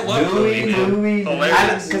show? Dude, I love Louis, man. Louis.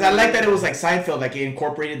 Hilarious. Because I like that it was like Seinfeld, like it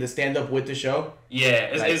incorporated the stand up with the show.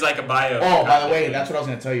 Yeah, it's like a bio. Oh, by the way, that's what I was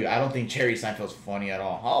gonna tell you. I don't think Jerry Seinfeld's funny at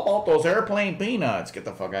all. How about those airplane peanuts? Get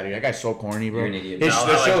the fuck out of here. That guy's so corny, bro. You're an idiot. His, No,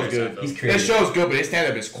 the I like show's Jerry good. Seinfeld. He's This creative. show's good, but his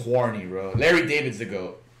stand up is corny, bro. Larry David's the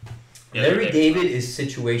goat. Yeah, Larry David is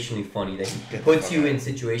situationally funny. That he Get the puts fuck you out. in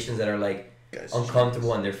situations that are like Guys,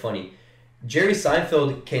 uncomfortable and they're funny. Jerry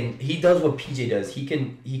Seinfeld he does what PJ does. He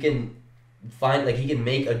can find he can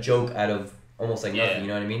make a joke out of almost like nothing. Yeah. You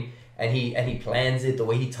know what I mean? And he plans it, the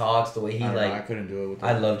way he talks, the way he I don't know, I like. couldn't do it with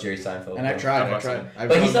I him. love Jerry Seinfeld. And I bro. tried.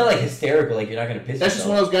 But he's not like hysterical. Like you're not gonna piss That's yourself. just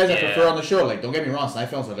one of those guys I Yeah. prefer on the show. Like, don't get me wrong,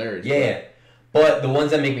 Seinfeld's hilarious. Yeah. But the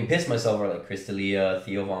ones that make me piss myself are like Chris D'Elia,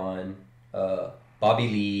 Theo Vaughn, Bobby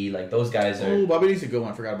Lee. Like those guys are. Oh, Bobby Lee's a good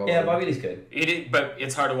one. I forgot about Yeah, Bobby Lee's good. But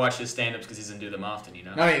it's hard to watch his stand-ups because he doesn't do them often, you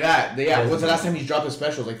know? Not only that, yeah. When's the last time he's dropped a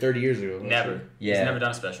special? Like 30 years ago. Never. Yeah. He's never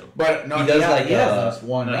done a special. But no, He does like, he has done this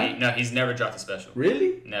one. No, right? he's never dropped a special.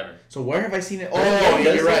 Really? Never. So where have I seen it? Oh, Yeah, he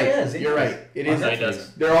does you're that, right. yes, he You're does. right. It On is. No, he Netflix.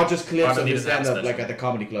 doesn't. They're all just clips Probably of his doesn't have stand up, special. like at the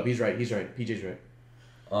comedy club. He's right. PJ's right.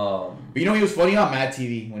 Um, But you know he was funny on Mad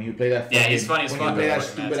TV when he would play that. Yeah, he's funny as when fuck he would play on that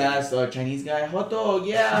Mad stupid TV. ass Chinese guy. Hot dog,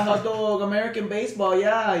 yeah, hot dog. American baseball,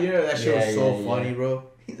 yeah. You know that shit was so Yeah. funny, bro.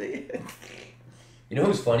 He's like, you know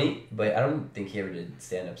who's funny? But I don't think he ever did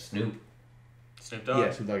stand up. Snoop. Snoop Dogg?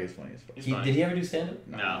 yeah, Snoop Dogg is funny as fuck. He's funny. Did he ever do stand up?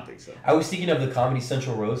 No, No. I don't think so. I was thinking of the Comedy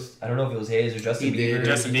Central roast. I don't know if it was his or Justin He did. Bieber.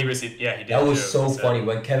 Justin Bieber, yeah, he did. That was too. so So- funny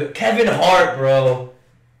when Kevin Hart, bro.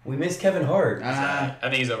 We miss Kevin Hart. Ah, I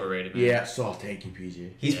think he's overrated, man. yeah. So thank you, PJ.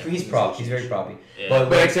 He's Yeah. he's prop. He's very proppy. Yeah.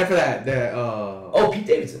 But except for that, Oh, Pete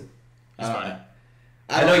Davidson. He's funny.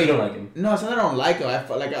 I know you don't like him. No, it's not that I don't like him.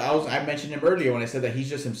 I mentioned him earlier when I said that he's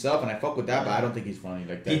just himself, and I fuck with that, but I don't think he's funny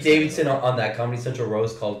like that. Pete Davidson on that Comedy Central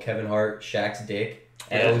roast called Kevin Hart Shaq's dick.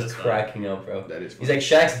 And Yeah, I was that's funny. cracking up, bro. That is He's funny. like,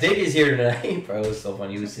 Shaq's dick is here tonight, bro. It was so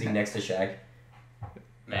funny. He was sitting next to Shaq.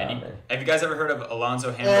 Man, Oh, man. have you guys ever heard of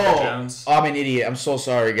Alonzo Hamburger Jones? I'm an idiot. I'm so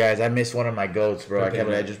sorry, guys. I missed one of my goats, bro. Okay,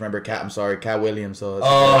 man. I just remember Cat. I'm sorry, Cat Williams. So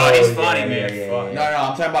Oh, he's yeah, funny, yeah, man. yeah, Fuck. yeah. No,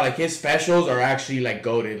 I'm talking about like his specials are actually like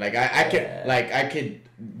goated. Like I could, Yeah.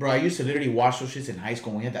 bro. I used to literally watch those shits in high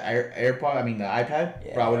school when we had the AirPod. I mean the iPad.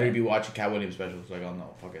 Yeah, bro, I would literally right. be watching Cat Williams specials like on the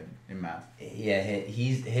fucking in math. Yeah,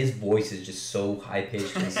 his voice is just so high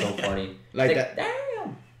pitched and so funny. Like It's that.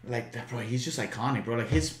 Damn. Like that, bro. He's just iconic, bro. Like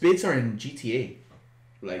his bits are in GTA.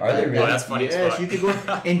 Like Are they really? Oh, that's funny as Yes, fuck. you can go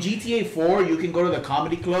in GTA 4. You can go to the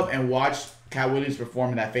comedy club and watch Cat Williams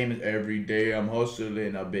perform in that famous "Every Day I'm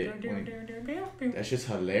Hustling" a bit. That's just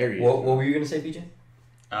hilarious. What were you gonna say, PJ?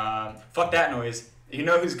 Fuck that noise. You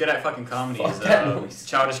know who's good at fucking comedy Fuck is that noise.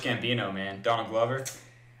 Childish Gambino, man. Donald Glover.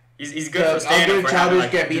 He's good I'll for stand-up give for having,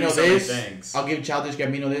 Childish like, doing Gambino so many this. things. I'll give Childish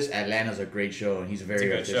Gambino this. Atlanta's a great show, and he's very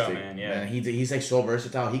It's a good artistic. show, man, yeah. He's like so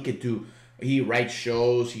versatile. He could do. He writes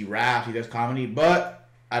shows. He raps. He does comedy, but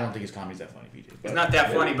I don't think his comedy's that funny, PJ. It's not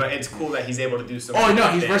that funny, but it's cool that he's able to do so Oh many no,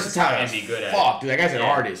 he's things versatile. and as be good at Fuck, it. dude, that guy's an Yeah.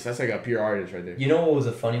 artist. That's like a pure artist right there. You know what was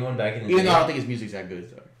a funny one back in the Even day? though I don't think his music's that good.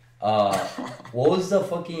 So. What was the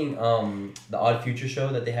fucking the Odd Future show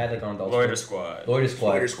that they had like on Adult Loiter Swim? Squad. Loiter Squad.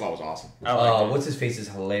 Spider Squad was awesome. I like it. What's his face is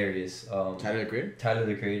hilarious. Tyler the Creator. Tyler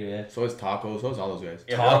the Creator, yeah. So is Taco. So is all those guys.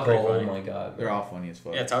 Yeah, they're all Taco, pretty oh funny. my god. They're all funny as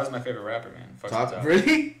fuck. Yeah, Tyler's my favorite rapper, man. Fuck Taco,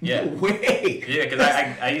 really? Yeah. No way. Yeah, because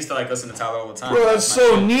I used to like listen to Tyler all the time. Bro, that's my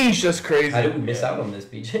so shit. niche. That's crazy. How did we miss Yeah. out on this,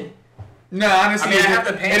 PJ? No, honestly, I mean, I have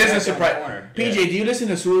to pay it isn't that surprise. on the corner. PJ, Yeah. do you listen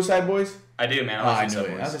to Suicide Boys? I do, man. Oh, I I listen knew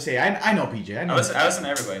to it. I was Boys. gonna say, I know PJ. I know. I listen to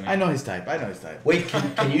everybody, man. I know his type. I know his type. Wait,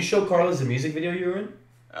 can you show Carlos the music video you were in?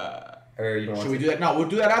 Or you don't want Should we do that? No, we'll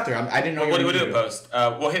do that after. I didn't know. We'll do it post.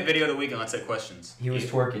 We'll hit video of the week and let's take questions. He was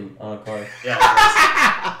twerking on a car.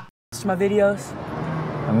 Yeah. My videos.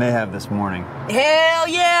 I may have this morning. Hell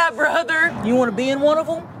yeah, brother! You want to be in one of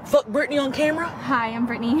them? Fuck Brittany on camera? Hi, I'm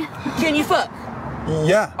Brittany. Can you fuck?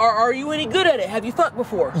 Yeah. Are you any good at it? Have you fucked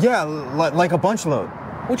before? Yeah, like a bunch load.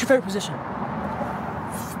 What's your favorite position?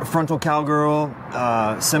 Frontal cowgirl,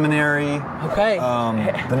 seminary. Okay.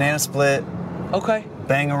 Banana split. Okay.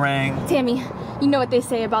 Bangarang. Tammy, you know what they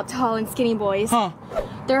say about tall and skinny boys? Huh?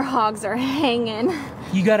 Their hogs are hanging.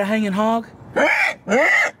 You got a hanging hog?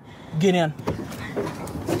 Get in.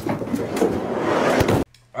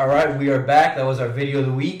 All right, we are back. That was our video of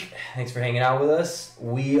the week. Thanks for hanging out with us.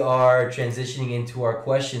 We are transitioning into our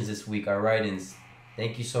questions this week, our write-ins.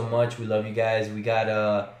 Thank you so much. We love you guys. We got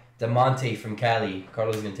DeMonte from Cali.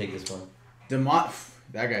 Carlos is going to take this one.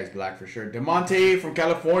 That guy's black for sure. DeMonte from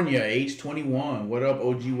California, age 21. What up,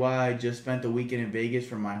 OGY? Just spent the weekend in Vegas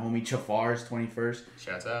for my homie Chafar's 21st.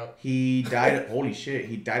 Shouts out. He died. Holy shit!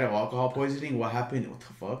 He died of alcohol poisoning. What happened? What the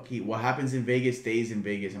fuck? What happens in Vegas stays in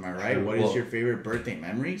Vegas. Am I right? What is your favorite birthday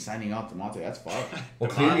memory? Signing off, DeMonte. That's fucked. Well,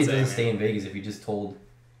 clearly it doesn't stay in Vegas if you just told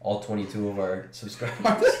all 22 of our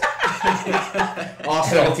subscribers. All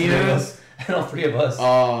 17 of us. And all 3 of us.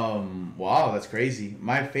 Wow, that's crazy.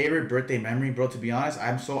 My favorite birthday memory, bro, to be honest,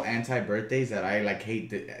 I'm so anti-birthdays that I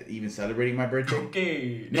hate even celebrating my birthday.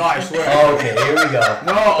 Okay. No, I swear. Oh, okay, here we go.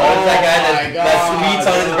 No, that guy that tweets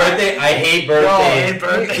on his birthday, I hate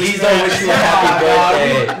birthdays. Please don't wish you a happy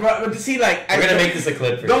birthday. But see, like, we're gonna make this a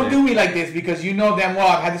clip for Don't do me like this because you know damn well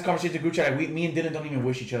I've had this conversation in the group chat. Like, me and Dylan don't even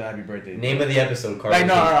wish each other happy birthday. Name of the episode, Carlos. Like,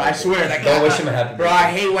 no, I swear. Like, don't wish him a happy birthday. Bro,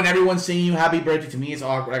 I hate when everyone's singing you happy birthday. To me, it's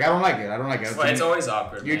awkward. Like, I don't like it. Well, it's always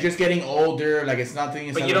awkward. You're just getting older. Like, it's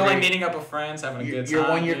nothing. But you don't like meeting up with friends, having a good time. You're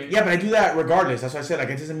 1 year. Yeah, but I do that regardless. That's what I said. Like,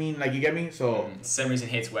 it doesn't mean like you get me. So Same reason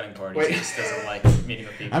he hates wedding parties. He just doesn't like meeting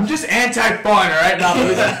with people. I'm just anti-fun. All right,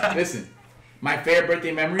 now listen. My favorite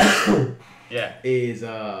birthday memory. Is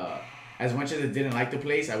as much as I didn't like the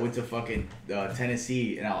place, I went to fucking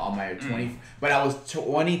Tennessee and on my 20. But I was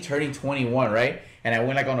 20, turning 21, right? And I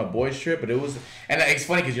went like on a boys trip, but it's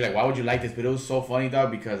funny because you're like, why would you like this? But it was so funny,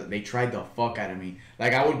 dog, because they tried the fuck out of me.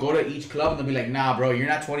 Like, I would go to each club and they'd be like, nah, bro, you're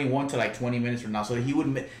not 21 till like 20 minutes from now. So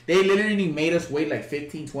they literally made us wait like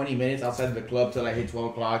 15, 20 minutes outside of the club till I hit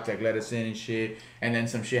 12 o'clock to like let us in and shit. And then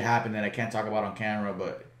some shit happened that I can't talk about on camera,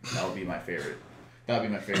 but that would be my favorite. That would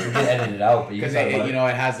be my favorite. You can edit it out, but you can talk about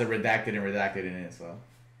it has the redacted and redacted in it, so.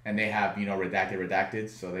 And they have, redacted,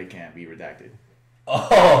 so they can't be redacted.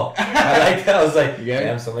 Oh, I like that. I was like,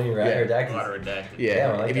 damn, so many redacted. A lot of redacted.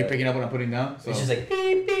 Yeah, like if you're picking up what I'm putting down. So. It's just like,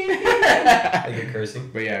 beep, beep, beep. Like you're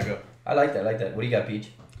cursing. But yeah, go. I like that. What do you got,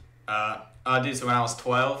 Peach? Dude, so when I was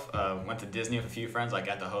 12, went to Disney with a few friends, like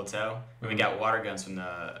at the hotel. And we got water guns from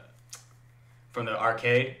the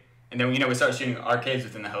arcade. And then, we started shooting arcades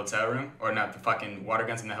within the hotel room. Or not, the fucking water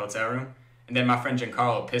guns in the hotel room. And then my friend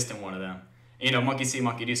Giancarlo pissed in one of them. And, monkey see,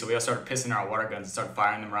 monkey do. So we all started pissing our water guns and started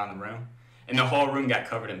firing them around the room. And the whole room got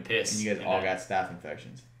covered in piss. And you guys all got staph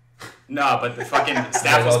infections. No, but the fucking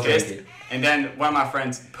staff was pissed. And then one of my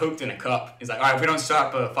friends pooped in a cup. He's like, all right, if we don't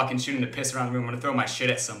stop fucking shooting the piss around the room, I'm going to throw my shit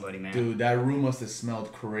at somebody, man. Dude, that room must have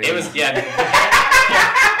smelled crazy. It was, it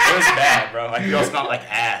was bad, bro. Like, we all smelled like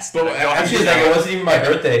ass. But it wasn't even my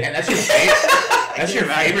birthday. And that's your favorite? That's your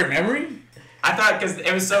favorite memory? I thought, because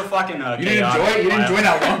it was so fucking You didn't enjoy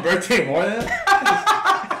that one birthday more than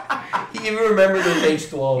that? He even remembered his age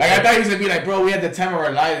 12. Like, I thought he was going to be like, bro, we had the time of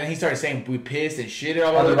our lives. And he started saying we pissed and shit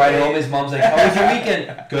all on the ride home, his mom's like, how was your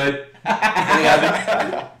weekend? Good.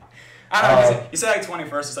 I don't know. He said like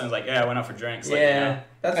 21st or something. Like, yeah, I went out for drinks. Like,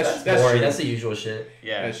 that's boring. That's the usual shit.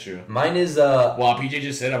 Yeah, that's true. Mine is Well, PJ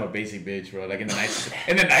just said I'm a basic bitch, bro. Like in the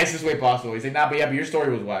nicest way possible. He's like, nah, but your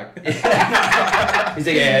story was whack. He's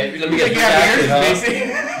like, yeah, let me get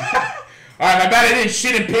basic. All right, my bad. I didn't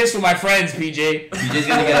shit and piss with my friends, PJ. PJ's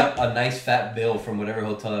gonna get a nice fat bill from whatever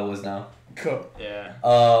hotel that was now. Cool. Yeah.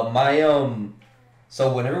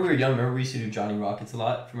 So whenever we were young, remember we used to do Johnny Rockets a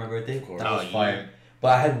lot for my birthday? Of course. That was fire.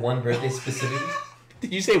 But I had one birthday specifically.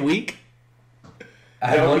 Did you say week? I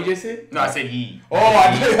had one. PJ said? No, I said he. Oh,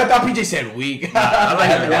 I thought PJ said week. I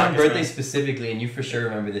had one birthday specifically, and you for sure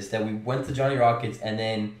remember this, that we went to Johnny Rockets, and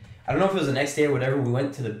then, I don't know if it was the next day or whatever, we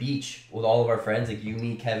went to the beach with all of our friends, like you,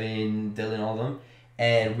 me, Kevin, Dylan, all of them,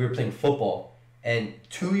 and we were playing football. And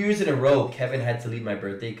 2 years in a row, Kevin had to leave my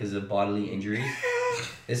birthday because of bodily injuries.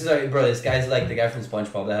 This guy's like the guy from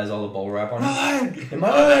SpongeBob that has all the bubble wrap on him. My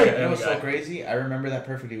leg! It was so crazy. I remember that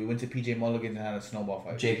perfectly. We went to PJ Mulligan's and had a snowball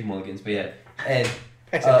fight. JP Mulligan's, but yeah. And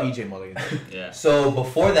I said PJ Mulligan's. Yeah. So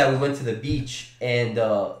before that, we went to the beach, and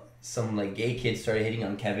some like gay kids started hitting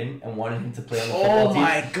on Kevin and wanted him to play on the football Oh team.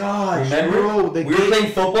 my gosh, Remember? bro, We were playing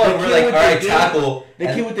football and we were like, all right, tackle. The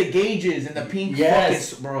kid with the gauges and the pink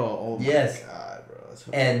Yes. fucking, bro. Oh my Yes. god, bro. That's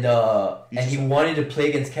And he wanted to play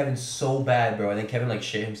against Kevin so bad, bro. And then Kevin like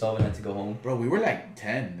shit himself and had to go home. Bro, we were like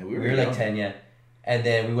 10. We were like 10, yeah. And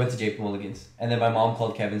then we went to JP Mulligan's. And then my mom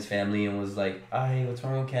called Kevin's family and was like, "Ay, what's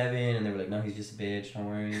wrong with Kevin?" And they were like, "No, he's just a bitch. Don't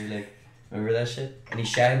worry." Like, remember that shit? And he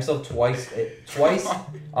shat himself twice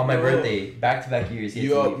on my birthday, back-to-back years.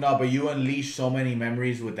 But you unleashed so many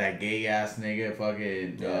memories with that gay ass nigga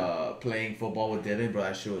fucking playing football with Dylan, bro.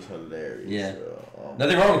 That shit was hilarious. Yeah. Oh,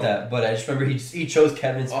 nothing wrong with that, but I just remember he chose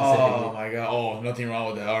Kevin specifically. oh my god. Oh, nothing wrong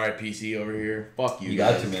with that. RIPC over here. Fuck you. You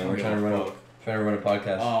got guys. to, man. We're Don't trying to give a run fuck. trying to run a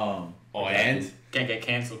podcast. And Can't get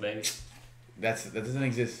canceled, baby. that doesn't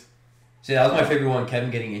exist. See, that was my favorite one.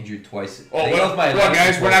 Kevin getting injured twice. Oh, I think that was my what guys?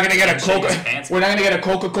 last We're not gonna get a Pants. We're not gonna get a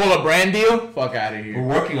Coca-Cola brand deal. Fuck out of We're here.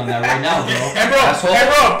 working on that right now, bro. Hey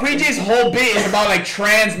bro, PJ's whole bit is about like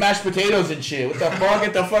trans mashed potatoes and shit. What the fuck?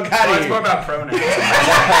 Get the fuck out Oh, of it's more here. about pronouns.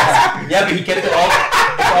 Yeah, but he kept it all.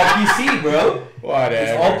 It's all PC, bro. Whatever.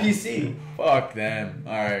 It's all PC. Fuck them.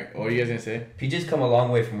 All right. What are you guys gonna say? PJ's come a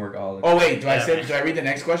long way from workaholic. Oh wait, do Yeah, man. I read the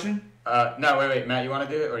next question? No, wait, Matt, you want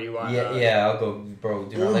to do it or you want? Yeah, I'll go, bro.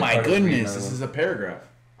 Dude, Oh my goodness, this is a paragraph.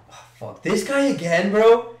 Fuck this guy again,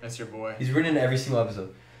 bro. That's your boy. He's written in every single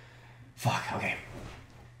episode. Fuck. Okay.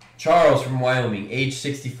 Charles from Wyoming, age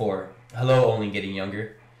 64. Hello, only getting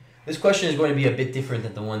younger. This question is going to be a bit different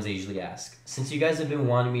than the ones I usually ask. Since you guys have been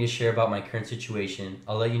wanting me to share about my current situation,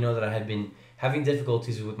 I'll let you know that I have been having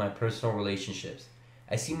difficulties with my personal relationships.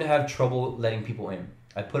 I seem to have trouble letting people in.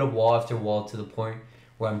 I put up wall after wall to the point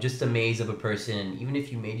where I'm just a maze of a person, and even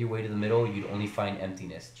if you made your way to the middle, you'd only find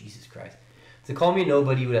emptiness. Jesus Christ. To call me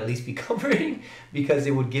nobody would at least be comforting because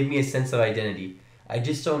it would give me a sense of identity. I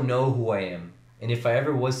just don't know who I am. And if I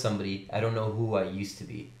ever was somebody, I don't know who I used to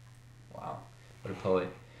be. Wow. What a poet.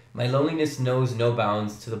 My loneliness knows no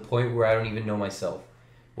bounds to the point where I don't even know myself.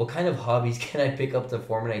 What kind of hobbies can I pick up to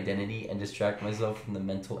form an identity and distract myself from the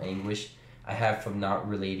mental anguish I have from not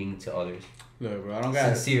relating to others? Look, bro, I don't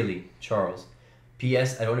got Sincerely, Charles.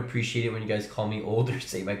 P.S. I don't appreciate it when you guys call me old or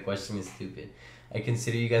say my question is stupid. I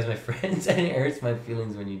consider you guys my friends, and it hurts my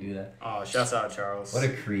feelings when you do that. Oh, shouts out, Charles. What a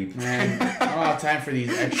creep. Man, I don't have time for these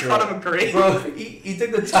extra. Called him a creep. Bro, he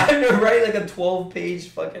took the time to write like a 12-page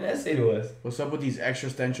fucking essay to us. What's up with these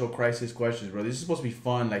existential crisis questions, bro? This is supposed to be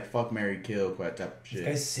fun, like fuck, marry, kill, type of shit. This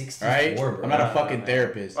guy's 64, right? bro. I'm not a fucking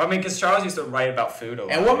therapist. Well, I mean, because Charles used to write about food a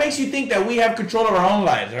lot. And what makes you think that we have control of our own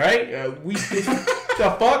lives, all right? We the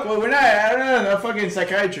fuck? Well, we're not. I don't know. A fucking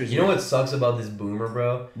psychiatrist. You know what sucks about this boomer,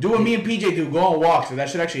 bro? Do what me and PJ do. Go on walks. So that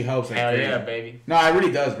shit actually helps. Like, Hell crazy. yeah, baby. No, it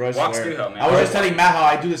really does, bro. I Walks swear. do help, man. I was just telling Matt how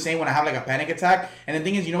I do the same when I have like a panic attack. And the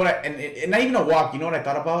thing is, you know what? And not even a walk. You know what I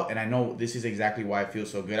thought about? And I know this is exactly why I feel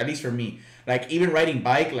so good. At least for me. Like even riding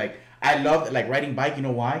bike, like I love like riding bike. You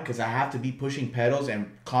know why? Because I have to be pushing pedals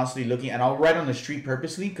and constantly looking. And I'll ride on the street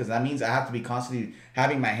purposely because that means I have to be constantly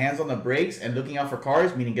having my hands on the brakes and looking out for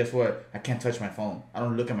cars. Meaning, guess what? I can't touch my phone. I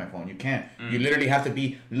don't look at my phone. You can't. You literally have to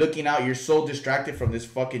be looking out. You're so distracted from this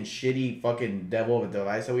fucking shitty fucking devil of a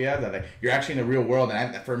device that we have that like you're actually in the real world.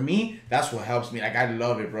 And for me, that's what helps me. Like I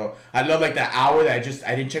love it, bro. I love like that hour that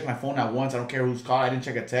I didn't check my phone at once. I don't care who's called. I didn't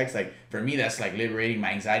check a text. Like for me, that's like liberating.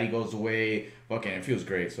 My anxiety goes away. Fucking, it feels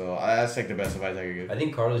great. So that's like the best advice I could give. I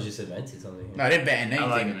think Carlos just invented something. No, I didn't ban anything. I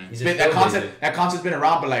like it, man. He's It's a been, that trailblazer. concept's been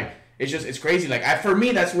around, but like it's crazy. Like for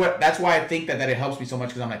me, that's why I think that it helps me so much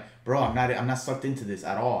because I'm like, bro, I'm not sucked into this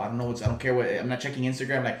at all. I don't care what. I'm not checking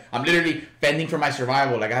Instagram. Like I'm literally fending for my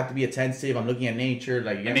survival. Like I have to be attentive. I'm looking at nature.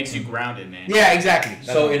 Like It makes you grounded, man. Yeah, exactly. That's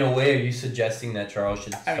So what- in a way, are you suggesting that Charles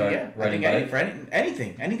should I start mean, yeah, I riding think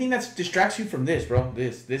bike? anything that distracts you from this, bro.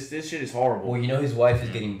 This shit is horrible. Well, you know his wife is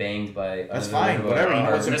getting banged by. That's fine, whatever. You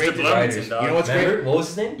know what's a Mr. great Bloomington, dog. You know what's Remember? great? What was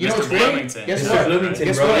his name? You know Mr. what's great? Bloomington. Guess Mr. what? Bloomington,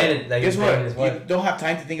 Guess bro, what? and that Guess he's what? banging his wife. You don't have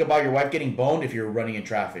time to think about your wife getting boned if you're running in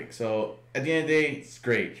traffic. So at the end of the day, it's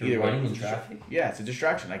great. You're Either way, running in it's a distra- traffic? Yeah, it's a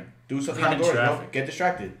distraction. Like do something Running outdoors, bro. traffic. Get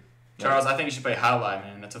distracted. Charles, I think you should play highlight,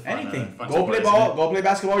 man. That's a fun Anything. fun Go play sport, ball. isn't Go play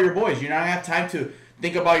basketball with your boys. You're not gonna have time to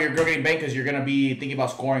think about your girl getting banged because you're gonna be thinking about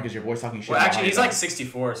scoring because your boy's talking it? shit. Well, actually, behind he's you. like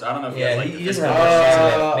 64, so I don't know if Yeah, he has like he the doesn't physical have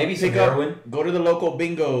condition. much. Maybe some pick up- heroin. Go to the local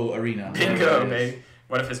bingo arena. Bingo, Whatever it is. baby.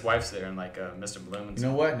 What if his wife's there and like Mr. Bloomington? You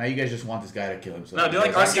know what? Now you guys just want this guy to kill himself. No, do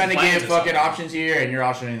like I'm RC trying to Planes give or fucking something. options here, and you're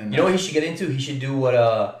optioning them. You know what he should get into? He should do what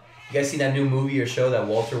you guys seen that new movie or show that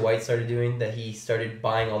Walter White started doing? That he started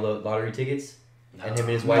buying all the lottery tickets, and him and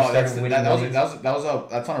his wife No, started that's winning that millions.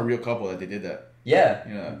 that's on a real couple that they did that. Yeah,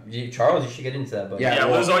 Charles, you should get into that. But Yeah,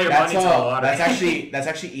 lose all your that's money to the lottery. that's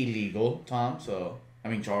actually illegal, Tom. So I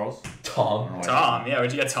mean Charles. Tom. Tom, yeah,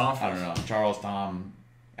 where'd you get Tom I from? don't know. Charles, Tom,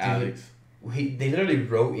 Alex. They literally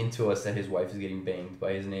wrote into us that his wife is getting banged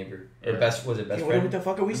by his neighbor. Or best Yeah, friend? what the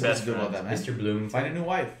fuck are we supposed to do about that, man? Mr. Bloomington. Find a new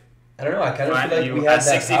wife. I don't know. I kind of Find feel like you we had at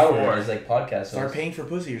that 64. power as like podcast. Start hosts. paying for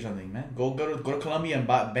pussy or something, man. Go to Colombia and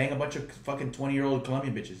bang a bunch of fucking 20-year-old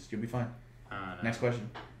Colombian bitches. You'll be fine. Next question.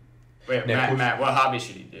 Wait, Next Matt, what hobby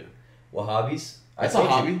should he do? What hobbies? That's a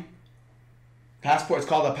hobby. Passport. It's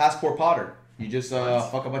called a passport potter. You just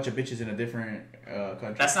fuck a bunch of bitches in a different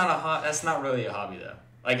country. That's not really a hobby though.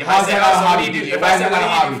 Like if How's I say, that not a what hobby, do you do? dude? If Why I is say, that what not do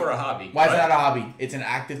a you do hobby? for a hobby? Why is What? that not a hobby? It's an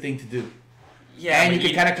active thing to do. Yeah, And but you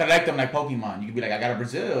can kind of collect them like Pokemon. You can be like, I got a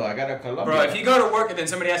Brazil, I got a Colombia. Bro, if you go to work and then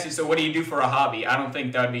somebody asks you, so what do you do for a hobby? I don't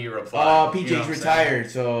think that'd be your reply. PJ's You know what I'm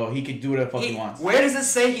retired, so he could do whatever the fuck saying? he wants. Where does it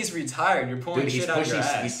say he's retired? You're pulling Dude, shit out of your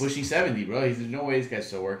ass. he's pushing 70, bro. There's no way this guy's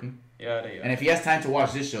still working. Yeah, there you go. And if he has time to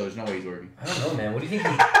watch this show, there's no way he's working. I don't know, man. What do you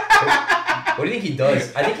think? What do you think he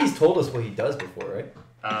does? I think he's told us what he does before, right?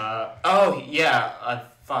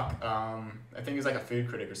 Fuck. I think he's like a food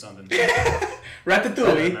critic or something.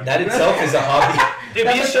 Ratatouille. That itself is a hobby. Dude,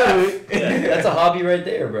 be a chef. Yeah. That's a hobby right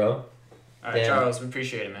there, bro. All right, Damn. Charles, we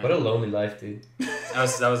appreciate it, man. What a lonely life, dude.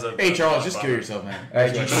 That was a. Hey, Charles, just bummer. kill yourself, man. All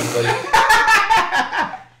right, GG,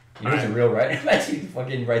 buddy. You know he's a real right. Imagine he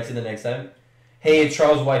fucking writes in the next time. Hey, it's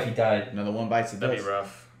Charles' wife. He died. Another one bites the That'd dust. be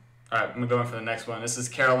rough. All right, I'm going for the next one. This is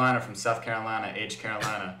Carolina from South Carolina, H.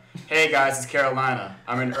 Carolina. Hey guys, it's Carolina.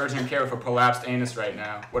 I'm in urgent care for prolapsed anus right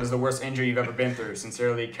now. What is the worst injury you've ever been through?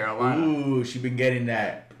 Sincerely, Carolina. Ooh, she been getting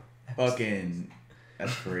that fucking.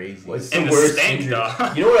 That's crazy. What's In the the worst stank, injury?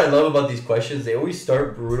 dog. You know what I love about these questions? They always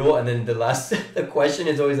start brutal, and then the question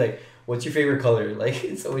is always like, "What's your favorite color?" Like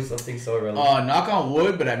it's always something so irrelevant. Knock on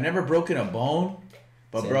wood, but I've never broken a bone.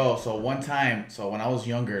 But Same. bro, so one time, when I was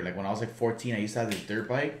younger, like when I was like 14, I used to have this dirt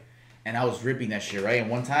bike, and I was ripping that shit, right? And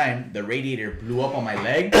one time, the radiator blew up on my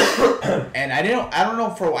leg, and I don't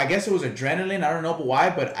know I guess it was adrenaline, I don't know why,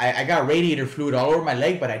 but I got radiator fluid all over my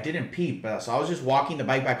leg, but I didn't peep. So I was just walking the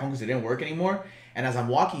bike back home because it didn't work anymore. And as I'm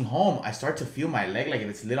walking home, I start to feel my leg like if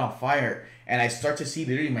it's lit on fire. And I start to see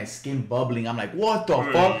literally my skin bubbling. I'm like, what the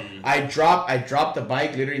fuck? I drop the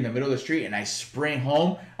bike literally in the middle of the street and I sprint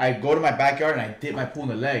home. I go to my backyard and I dip my pool in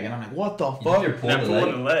the leg. And I'm like, what the You fuck? did your pool That in pool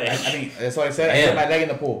in the leg. I mean, that's what I said. I Damn. dip my leg in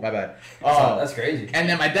the pool. My bad. That's crazy. And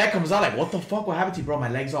then my dad comes out like, what the fuck? What happened to you, bro? My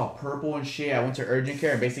leg's all purple and shit. I went to urgent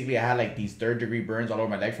care and basically I had like these 3rd-degree burns all over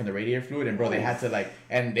my leg from the radiator fluid. And bro, they had to like,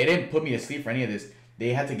 and they didn't put me to sleep for any of this.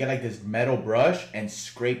 They had to get like this metal brush and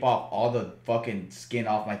scrape off all the fucking skin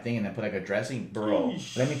off my thing and then put like a dressing. Bro,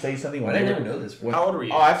 let me tell you something. Why did I never know this? How old were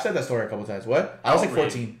you? Oh, I've said that story a couple times. What? I was like old were you?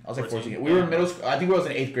 14. I was like 14. 14. We were in middle school. I think I was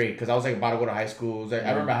in 8th grade because I was like about to go to high school. It was like, I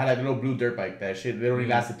remember I had like a little blue dirt bike. That shit literally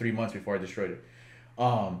lasted 3 months before I destroyed it.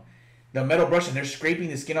 The metal brush and they're scraping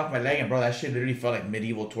the skin off my leg and bro, that shit literally felt like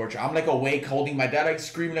medieval torture. I'm like awake holding my dad like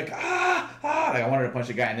screaming like like I wanted to punch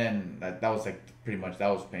the guy and then that was like pretty much that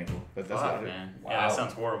was painful. But that's Fuck, what I did. man. Wow. Yeah, that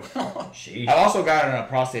sounds horrible. Sheesh. I also got a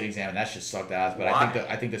prostate exam and that shit sucked ass. But Why?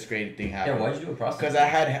 I think this great thing Yeah, happened. why'd you do a prostate? Because I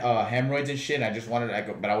had hemorrhoids and shit. And I just wanted,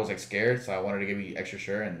 but I was like scared, so I wanted to give you extra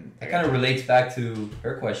shirt. And That kind of relates back to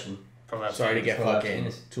her question. Prolapse sorry to anus. get Prolapse fucking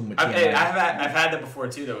anus. too much. I've had that before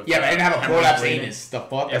too though. Yeah, but I didn't have a Hemorrhoids prolapse bleeding. anus. The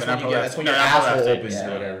fuck? Yeah, That's but when not you get. That's when your prolapse- no, not asshole prolapse opens anus. or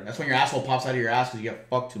Yeah. whatever. That's when your asshole pops out of your ass because you get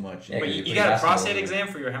fucked too much. Yeah, But you're you pretty got a asshole prostate over it. exam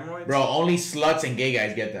for your hemorrhoids? Bro, only sluts and gay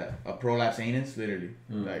guys get that. A prolapse anus, literally.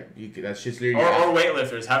 Like you could, that's just literally. Or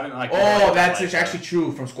weightlifters having like. Oh, that's like, actually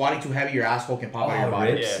true. From squatting too heavy, your asshole can pop out of your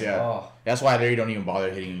body. ribs? Yeah. Oh. That's why I literally don't even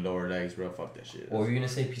bother hitting lower legs, bro. Fuck that shit. What were you gonna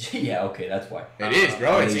say, PJ? Yeah, okay, that's why. It is,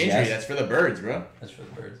 bro. It's lazy injury. ass. That's for the birds, bro. That's for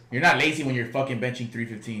the birds. You're not lazy when you're fucking benching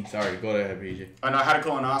 315. Sorry, go ahead, PJ. Oh no, I had a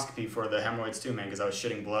colonoscopy for the hemorrhoids too, man, because I was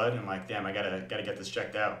shitting blood. And like, damn, I gotta get this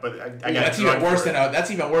checked out. But I got That's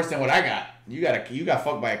even worse than what I got. You got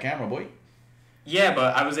fucked by a camera, boy. Yeah,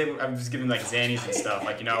 but I was given like Xannies and stuff.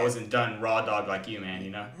 Like, you know, I wasn't done raw dog like you, man.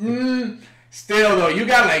 You know. Still though, you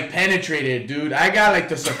got like penetrated, dude. I got like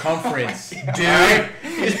the circumference, dude.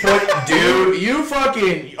 You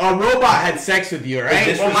fucking a robot had sex with you, right?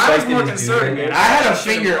 This Well, mine was Disrespecting more his concerning, dude. man. I had a Shitting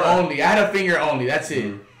finger blood. only. That's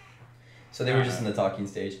it. So they were just in the talking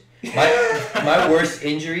stage. My worst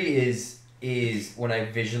injury is when I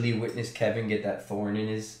visually witnessed Kevin get that thorn in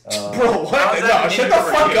his. Bro, what? How's that No, shut an the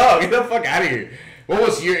injury fuck for you? up. Get the fuck out of here. What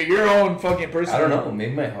was your own fucking person? I don't know.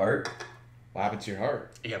 Maybe my heart What happened to your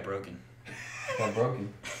heart? It got broken. got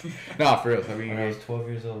broken No, for real. Stop being when I gay. was 12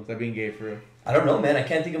 years old. Stop being gay, for real. I don't know, man. I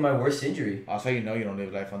can't think of my worst injury. That's how you know you don't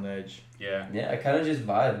live life on the edge. Yeah. Yeah, I kind of just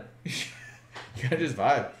vibe. You gotta just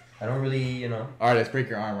vibe. I don't really, All right, let's break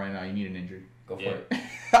your arm right now. You need an injury. go for Yeah. it.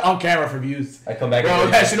 On camera for views. I come back. Bro,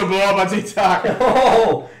 that shit'll blow up on TikTok.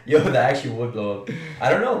 Oh, yo, that actually would blow up. I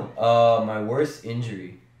don't know. My worst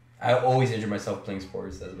injury. I always injure myself playing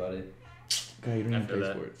sports. That's about it. God, you don't even After play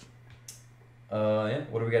that. sports. Yeah.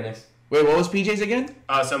 What do we got next? Wait, what was PJ's again?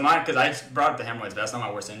 So mine, because I just brought up the hemorrhoids, but that's not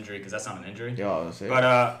my worst injury, because that's not an injury. Yo, that's it.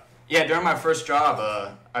 But yeah, during my first job,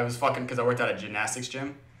 I was fucking, because I worked at a gymnastics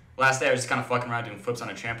gym. Last day I was just kind of fucking around doing flips on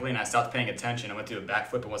a trampoline. I stopped paying attention. I went to do a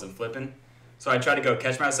backflip and wasn't flipping. So I tried to go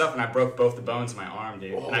catch myself and I broke both the bones in my arm,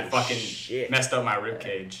 dude. And I fucking messed up my rib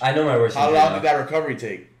cage. I know my worst How injury. long now. did that recovery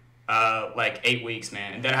take? Like 8 weeks,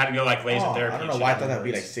 man. And then I had to go like laser therapy. I don't know and why I shit thought that'd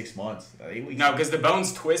be like afterwards. 6 months. 8 weeks. No, because the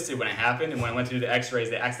bones twisted when it happened, and when I went to do the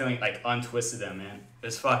X-rays, they accidentally like untwisted them, man. It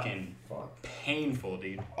was fucking painful,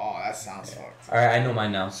 dude. Oh, that sounds fucked. All right, I know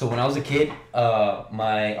mine now. So when I was a kid,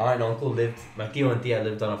 my aunt and uncle lived. My tío and tía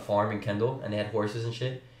lived on a farm in Kendall, and they had horses and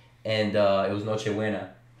shit. And it was Noche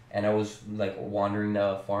Buena, and I was like wandering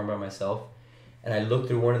the farm by myself, and I looked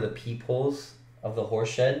through one of the peepholes of the horse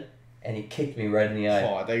shed, and he kicked me right in the eye.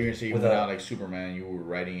 Oh, I thought you were gonna say you With went a- out like Superman. You were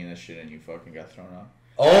riding in that shit and you fucking got thrown out.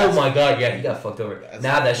 Oh my god, yeah, he got fucked over. That's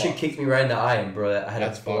Nah, that shit fucked. kicked me right in the eye, and bro, I had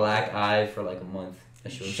That's a fucked. black eye for like a month.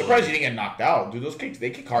 That shit I'm was surprised you didn't get knocked out, dude. Those kicks, they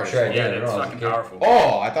kick hard. as Sure I fuck. did. Yeah, I that's know, I was fucking a kid. powerful.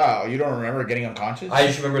 Oh, I thought you don't remember getting unconscious. I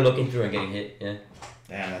just remember looking through and getting hit, yeah.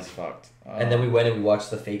 Damn, that's fucked. And then we went and we watched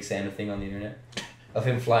the fake Santa thing on the internet of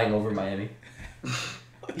him flying over Miami.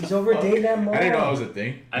 He's over Dayland Mall. I didn't know it was a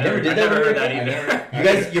thing. I never never, did I that never when you heard were that a kid? either. You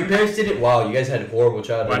guys, your parents did it. Wow, you guys had horrible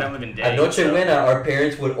childhood. Well, I don't live in At Dayton, Noche so- Buena, our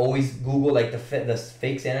parents would always Google like the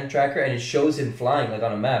fake Santa tracker, and it shows him flying like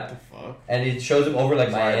on a map, Fuck. and it shows him over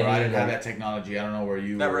like Sorry, Miami. bro, I didn't and, have like, that technology. I don't know where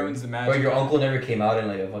you That were. ruins the magic. Or your uncle never came out in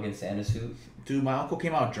like a fucking Santa suit. Dude, my uncle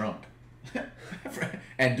came out drunk.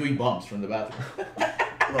 And doing bumps from the bathroom.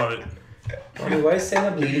 Love it. I mean, why is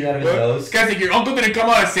Santa bleeding out of his This nose? guy's like, your uncle didn't come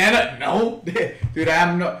out as Santa? No. Dude,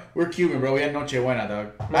 we're Cuban, bro. We had Noche Buena,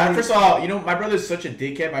 dog. First of all, you know, my brother's such a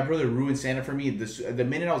dickhead. My brother ruined Santa for me. The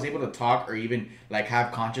minute I was able to talk or even, like,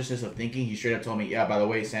 have consciousness of thinking, he straight up told me, yeah, by the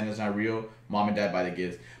way, Santa's not real. Mom and dad buy the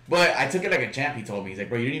gifts. But I took it like a champ, he told me. He's like,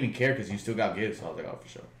 bro, you didn't even care because you still got gifts. I was like, oh, for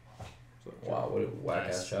sure. So, Wow, what a whack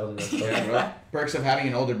ass Nice. childhood. That's yeah, fucking- bro. Perks of having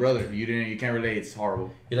an older brother. You can't relate. It's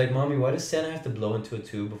horrible. You're like, mommy, why does Santa have to blow into a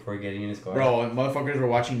tube before getting in his car? Bro, when motherfuckers were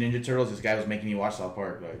watching Ninja Turtles, this guy was making me watch South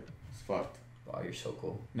Park. Like, it's fucked. Wow, you're so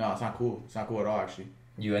cool. No, it's not cool. It's not cool at all, actually.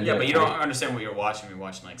 You ended Yeah, up but you don't understand what you're watching. You're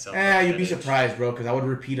watching like South Park You'd be at age. surprised, bro, because I would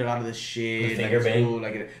repeat a lot of this shit. The Like, finger it's bang? cool,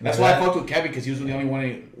 like, that's Remember why I that? fucked with Kevin, because he was the only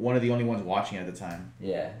one of the only ones watching at the time.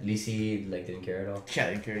 Yeah, Lisi like didn't care at all. Yeah, I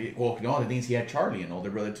didn't care. Well, no, the thing is, he had Charlie, an older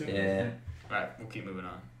brother, too. Yeah. Alright, we'll keep moving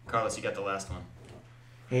on. Carlos, you got the last one.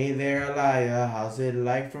 Hey there, Aliyah. How's it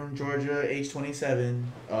like from Georgia, age 27?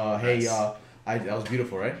 Hey, Nice. y'all. That was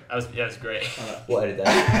beautiful, right? Yeah, it's great. We'll edit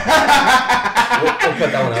that. we'll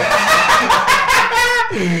cut that one out.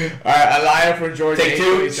 Alright, Aliyah from Georgia, Take age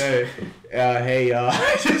two. 27. Hey,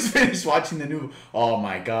 I just finished watching the new. Oh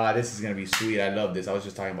my god, this is gonna be sweet. I love this. I was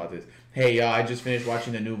just talking about this. Hey, I just finished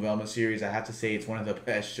watching the new Velma series. I have to say, it's one of the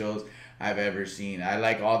best shows I've ever seen. I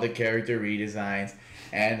like all the character redesigns,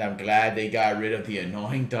 and I'm glad they got rid of the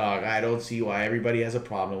annoying dog. I don't see why everybody has a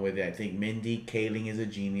problem with it. I think Mindy Kaling is a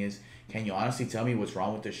genius. Can you honestly tell me what's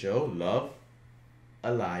wrong with the show? Love,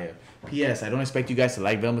 Aliyah. P.S. I don't expect you guys to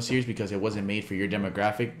like Velma series because it wasn't made for your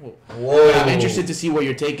demographic. Whoa. But I'm interested to see what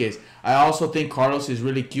your take is. I also think Carlos is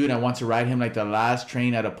really cute. I want to ride him like the last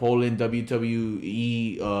train out of Poland,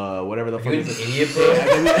 WWE, whatever the fuck You is an it. idiot,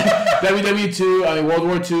 bro. WW2, I mean World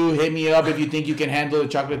War II. Hit me up if you think you can handle the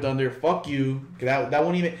Chocolate Thunder. Fuck you. That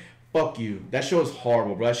won't even. Fuck you. That show is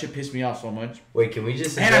horrible, bro. That shit pissed me off so much. Wait, can we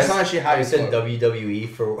just? And I address saw that shit high you as said fuck. WWE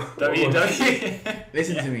for WWE.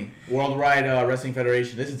 Listen to me. Worldwide Wrestling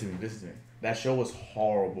Federation. Listen to me. Listen to me. That show was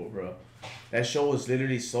horrible, bro. That show was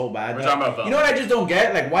literally so bad. We're talking about Velma. You know what I just don't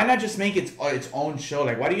get? Like, why not just make its own show?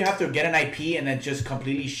 Like, why do you have to get an IP and then just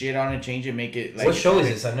completely shit on it, change it, make it like... What show is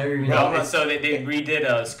this? I've never even. Bro, Velma, so they redid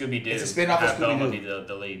Scooby Doo. It's a spin-off of Have Velma Scooby-Doo. be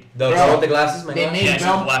the lead. The Bro, girl with the glasses, my they God? made- Yeah, she's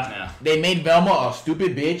Velma- black now. They made Velma a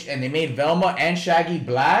stupid bitch, and they made Velma and Shaggy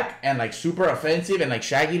black and like super offensive, and like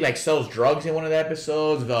Shaggy like sells drugs in one of the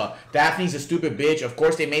episodes. Daphne's a stupid bitch. Of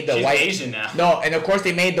course, they made the She's white Asian now. No, and of course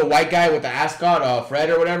they made the white guy with the ascot, Fred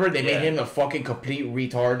or whatever. They Yeah. made him the fucking complete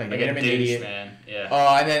retard. Like, they Like made a him an douche, idiot. man.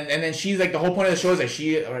 Yeah. And then she's like, the whole point of the show is that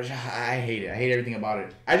I hate it. I hate everything about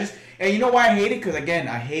it. And you know why I hate it? Because again,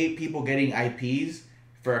 I hate people getting IPs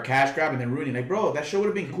for a cash grab and then ruining. Like, bro, that show would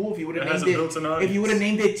have been cool if you would have It has named a built-in it. audience. If you would have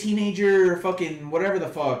named it Teenager fucking whatever the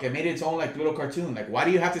fuck and made it its own like little cartoon. Like, why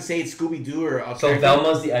do you have to say it's Scooby Doo or a So character?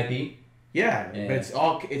 Velma's the IP. Yeah, Yeah. but it's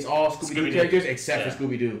all Scooby-Doo Scooby-Doo. characters except Yeah. for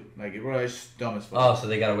Scooby-Doo. Like, bro, it's dumb as fuck. Oh, so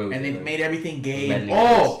they got away with And it. they like- made everything gay. Medley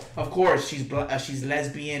Oh, of course, she's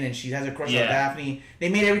lesbian and she has a crush on Yeah. Daphne. They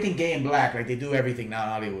made everything gay and black. Like they do everything now in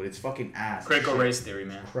Hollywood. It's fucking ass. Critical Shit. race theory,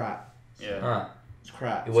 man. Crap. Yeah. Huh. It's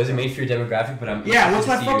crap. It wasn't made for your demographic, but I'm. Yeah, what's interested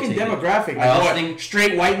my to see your fucking take on it. demographic? I Like, also what? think.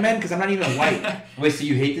 Straight white men? Because I'm not even white. Wait, so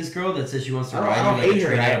you hate this girl that says she wants to I ride don't you like a hate her.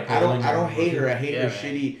 train out of Poland I or don't hate her. I hate Yeah, her man.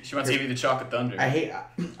 shitty. She wants to give you the chocolate thunder.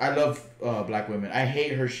 I love black women. I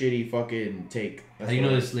hate her shitty fucking take. How do you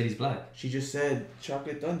know this lady's black? She just said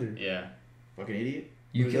chocolate thunder. Yeah. Fucking idiot.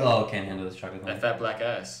 You Who's can, that? can't handle this chocolate. That fat black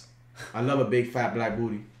ass. I love a big fat black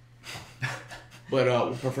booty.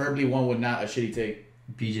 But preferably one with not a shitty take.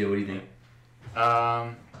 BJ, what do you think?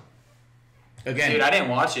 Again, Dude, I didn't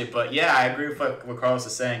watch it, but yeah, I agree with what Carlos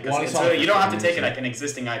is saying. Well, I Because saw the you don't have to first take one. like an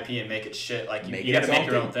existing IP and make it shit. Like Make you it got to its make own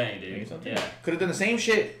your own thing. thing, dude. Make it its own thing. Yeah. Could have done the same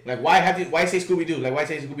shit. Like why say Scooby Doo? Like why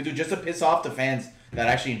say Scooby Doo just to piss off the fans that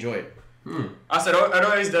actually enjoy it? Also, it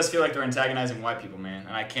always does feel like they're antagonizing white people, man,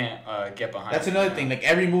 and I can't get behind. That's it, another you thing. know? Like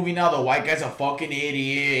every movie now, the white guy's a fucking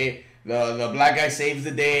idiot. The black guy saves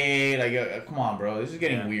the day. Like come on, bro. This is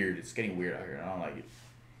getting Yeah. weird. It's getting weird out here. I don't like it.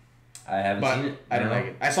 I haven't But seen it. I didn't don't like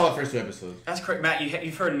know. it. I saw the first 2 episodes. That's correct, Matt.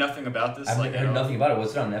 You've heard nothing about this. I've like, heard at all? nothing about it.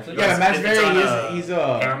 What's it on Netflix? Yeah, Matt's it's very. on, He's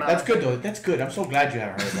Paramount. That's good though. That's good. I'm so glad you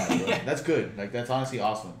haven't heard about it. Bro. That's good. Like that's honestly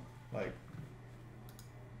awesome. Like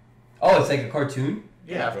Oh, it's like a cartoon?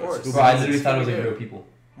 Yeah, of bro, course. Scooby-Doo. Bro, I literally thought it was like Scooby-Doo. real people.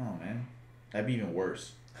 Oh man, that'd be even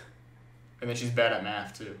worse. And then she's bad at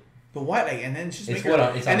math too. But what? Like, and then just It's make what her.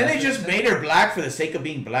 on- it's on And then they Netflix, just is it? made her black for the sake of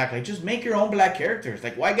being black. Like, just make your own black characters.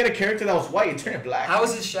 Like, why get a character that was white and turn it black? How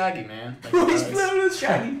is it Shaggy, man? Like, Bro, he's it's- blue and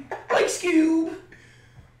shiny. Like Scoob.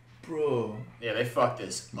 Bro. Yeah, they fucked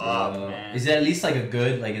this up, man. Is it at least like a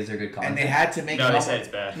good, like, is there good content? And they had to make. No, they Velma, said it's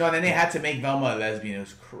bad. No, and then they had to make Velma a lesbian. It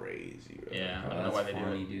was crazy. Bro. Yeah, I Oh, don't know that's why they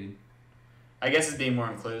funny, do it. dude. I guess it's being more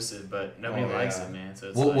inclusive, but nobody Oh, likes yeah. it, man. So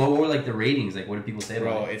it's What, like, what were like the ratings? Like, what did people say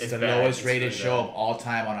Bro, about it? it's It's the bad. lowest It's rated really show bad. of all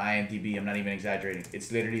time on IMDb. I'm not even exaggerating.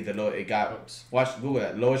 It's literally the low. It got. Oops. Watch Google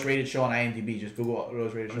that lowest rated show on IMDb. Just Google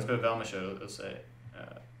lowest rated Let's show. put a Velma show. It'll say.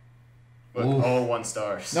 Look, Oof. all 1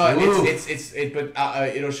 stars. No, Ooh.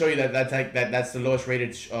 but it'll show you that's the lowest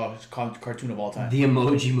rated cartoon of all time. The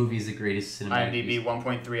Emoji Movie is the greatest cinematic. IMDb piece.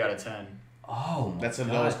 1.3 out of 10. Oh, my That's the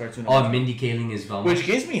God. lowest cartoon of all Oh, time. Mindy Kaling is Velma. Which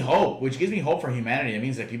gives me hope. Which gives me hope for humanity. It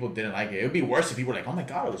means that people didn't like it. It would be worse if people were like, "Oh my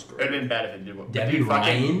god, it was It would great." have been bad if it did. But Debbie dude,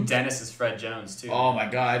 fucking Ryan? Dennis is Fred Jones too. Oh my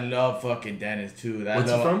god, I love fucking Dennis too. That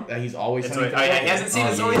What's it from? That he's always. It's Sunny always, oh, yeah, he hasn't seen Oh,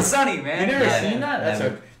 It's yeah. Always Sunny, You man. never Yeah. seen that?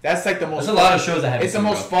 Never. That's like the most. There's a lot of shows I haven't It's the seen,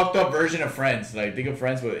 most bro. fucked up version of Friends. Like think of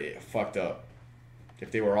Friends, but fucked up.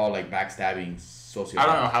 If they were all like backstabbing sociopaths. I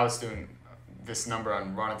don't know how it's doing this number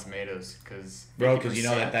on Rotten Tomatoes because Bro, because you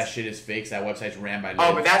know that shit is fake. That website's ran by.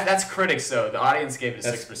 Oh, libs. but that's critics though. The audience gave it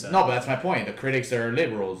That's- 6%. No, but that's my point. The critics are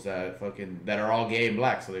liberals that are all gay and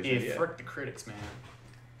black. So they're yeah, yeah. frick the critics, man.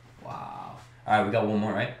 Wow. All right, we got one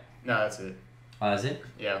more, right? No, that's it. Oh, that's it?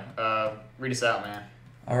 Yeah. Read us out, man.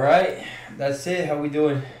 All right, that's it. How we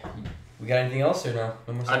doing? We got anything else or no?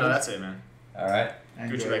 No more I know segments? that's it, man. All right. I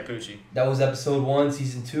Gucci enjoy like it. Poochie. That was episode 1,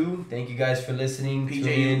 season 2. Thank you guys for listening. PJ, Tune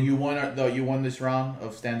in. you won this round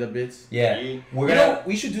of stand up bits. Yeah. Yeah. We're You gonna. know,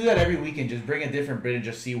 we should do that every weekend. Just bring a different bit and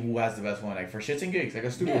just see who has the best one. Like for shits and gigs, like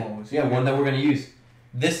a studio Yeah, one. yeah, one that we're gonna use.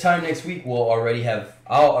 This time next week, I'll already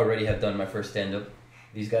have done my first stand up.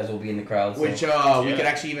 These guys will be in the crowd. So. Which we Yeah. could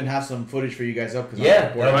actually even have some footage for you guys up. Cause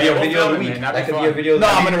Yeah, I'm that'll recording. be a we'll video of film the it, week. man. That'd That be could be fun. a video. No,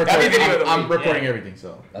 of I'm the gonna week. That'd record. be video of the I'm week, recording yeah. everything,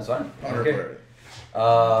 so That's fine. I'm Okay. record it. I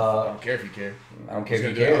I don't care if you care. don't care if you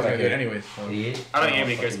I was care. gonna If I do it care. anyways. So. Idiot. I don't think Oh,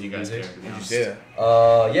 anybody cares if fucking you guys care. loser. to be Did you honest. say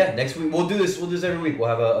that? Yeah, next week we'll do this. We'll do this every week. We'll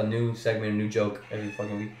have a new segment, a new joke every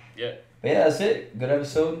fucking week. Yeah. But yeah, that's it. Good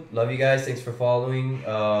episode. Love you guys. Thanks for following.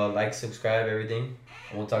 Like, subscribe, everything.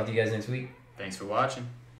 And we'll talk to you guys next week. Thanks for watching.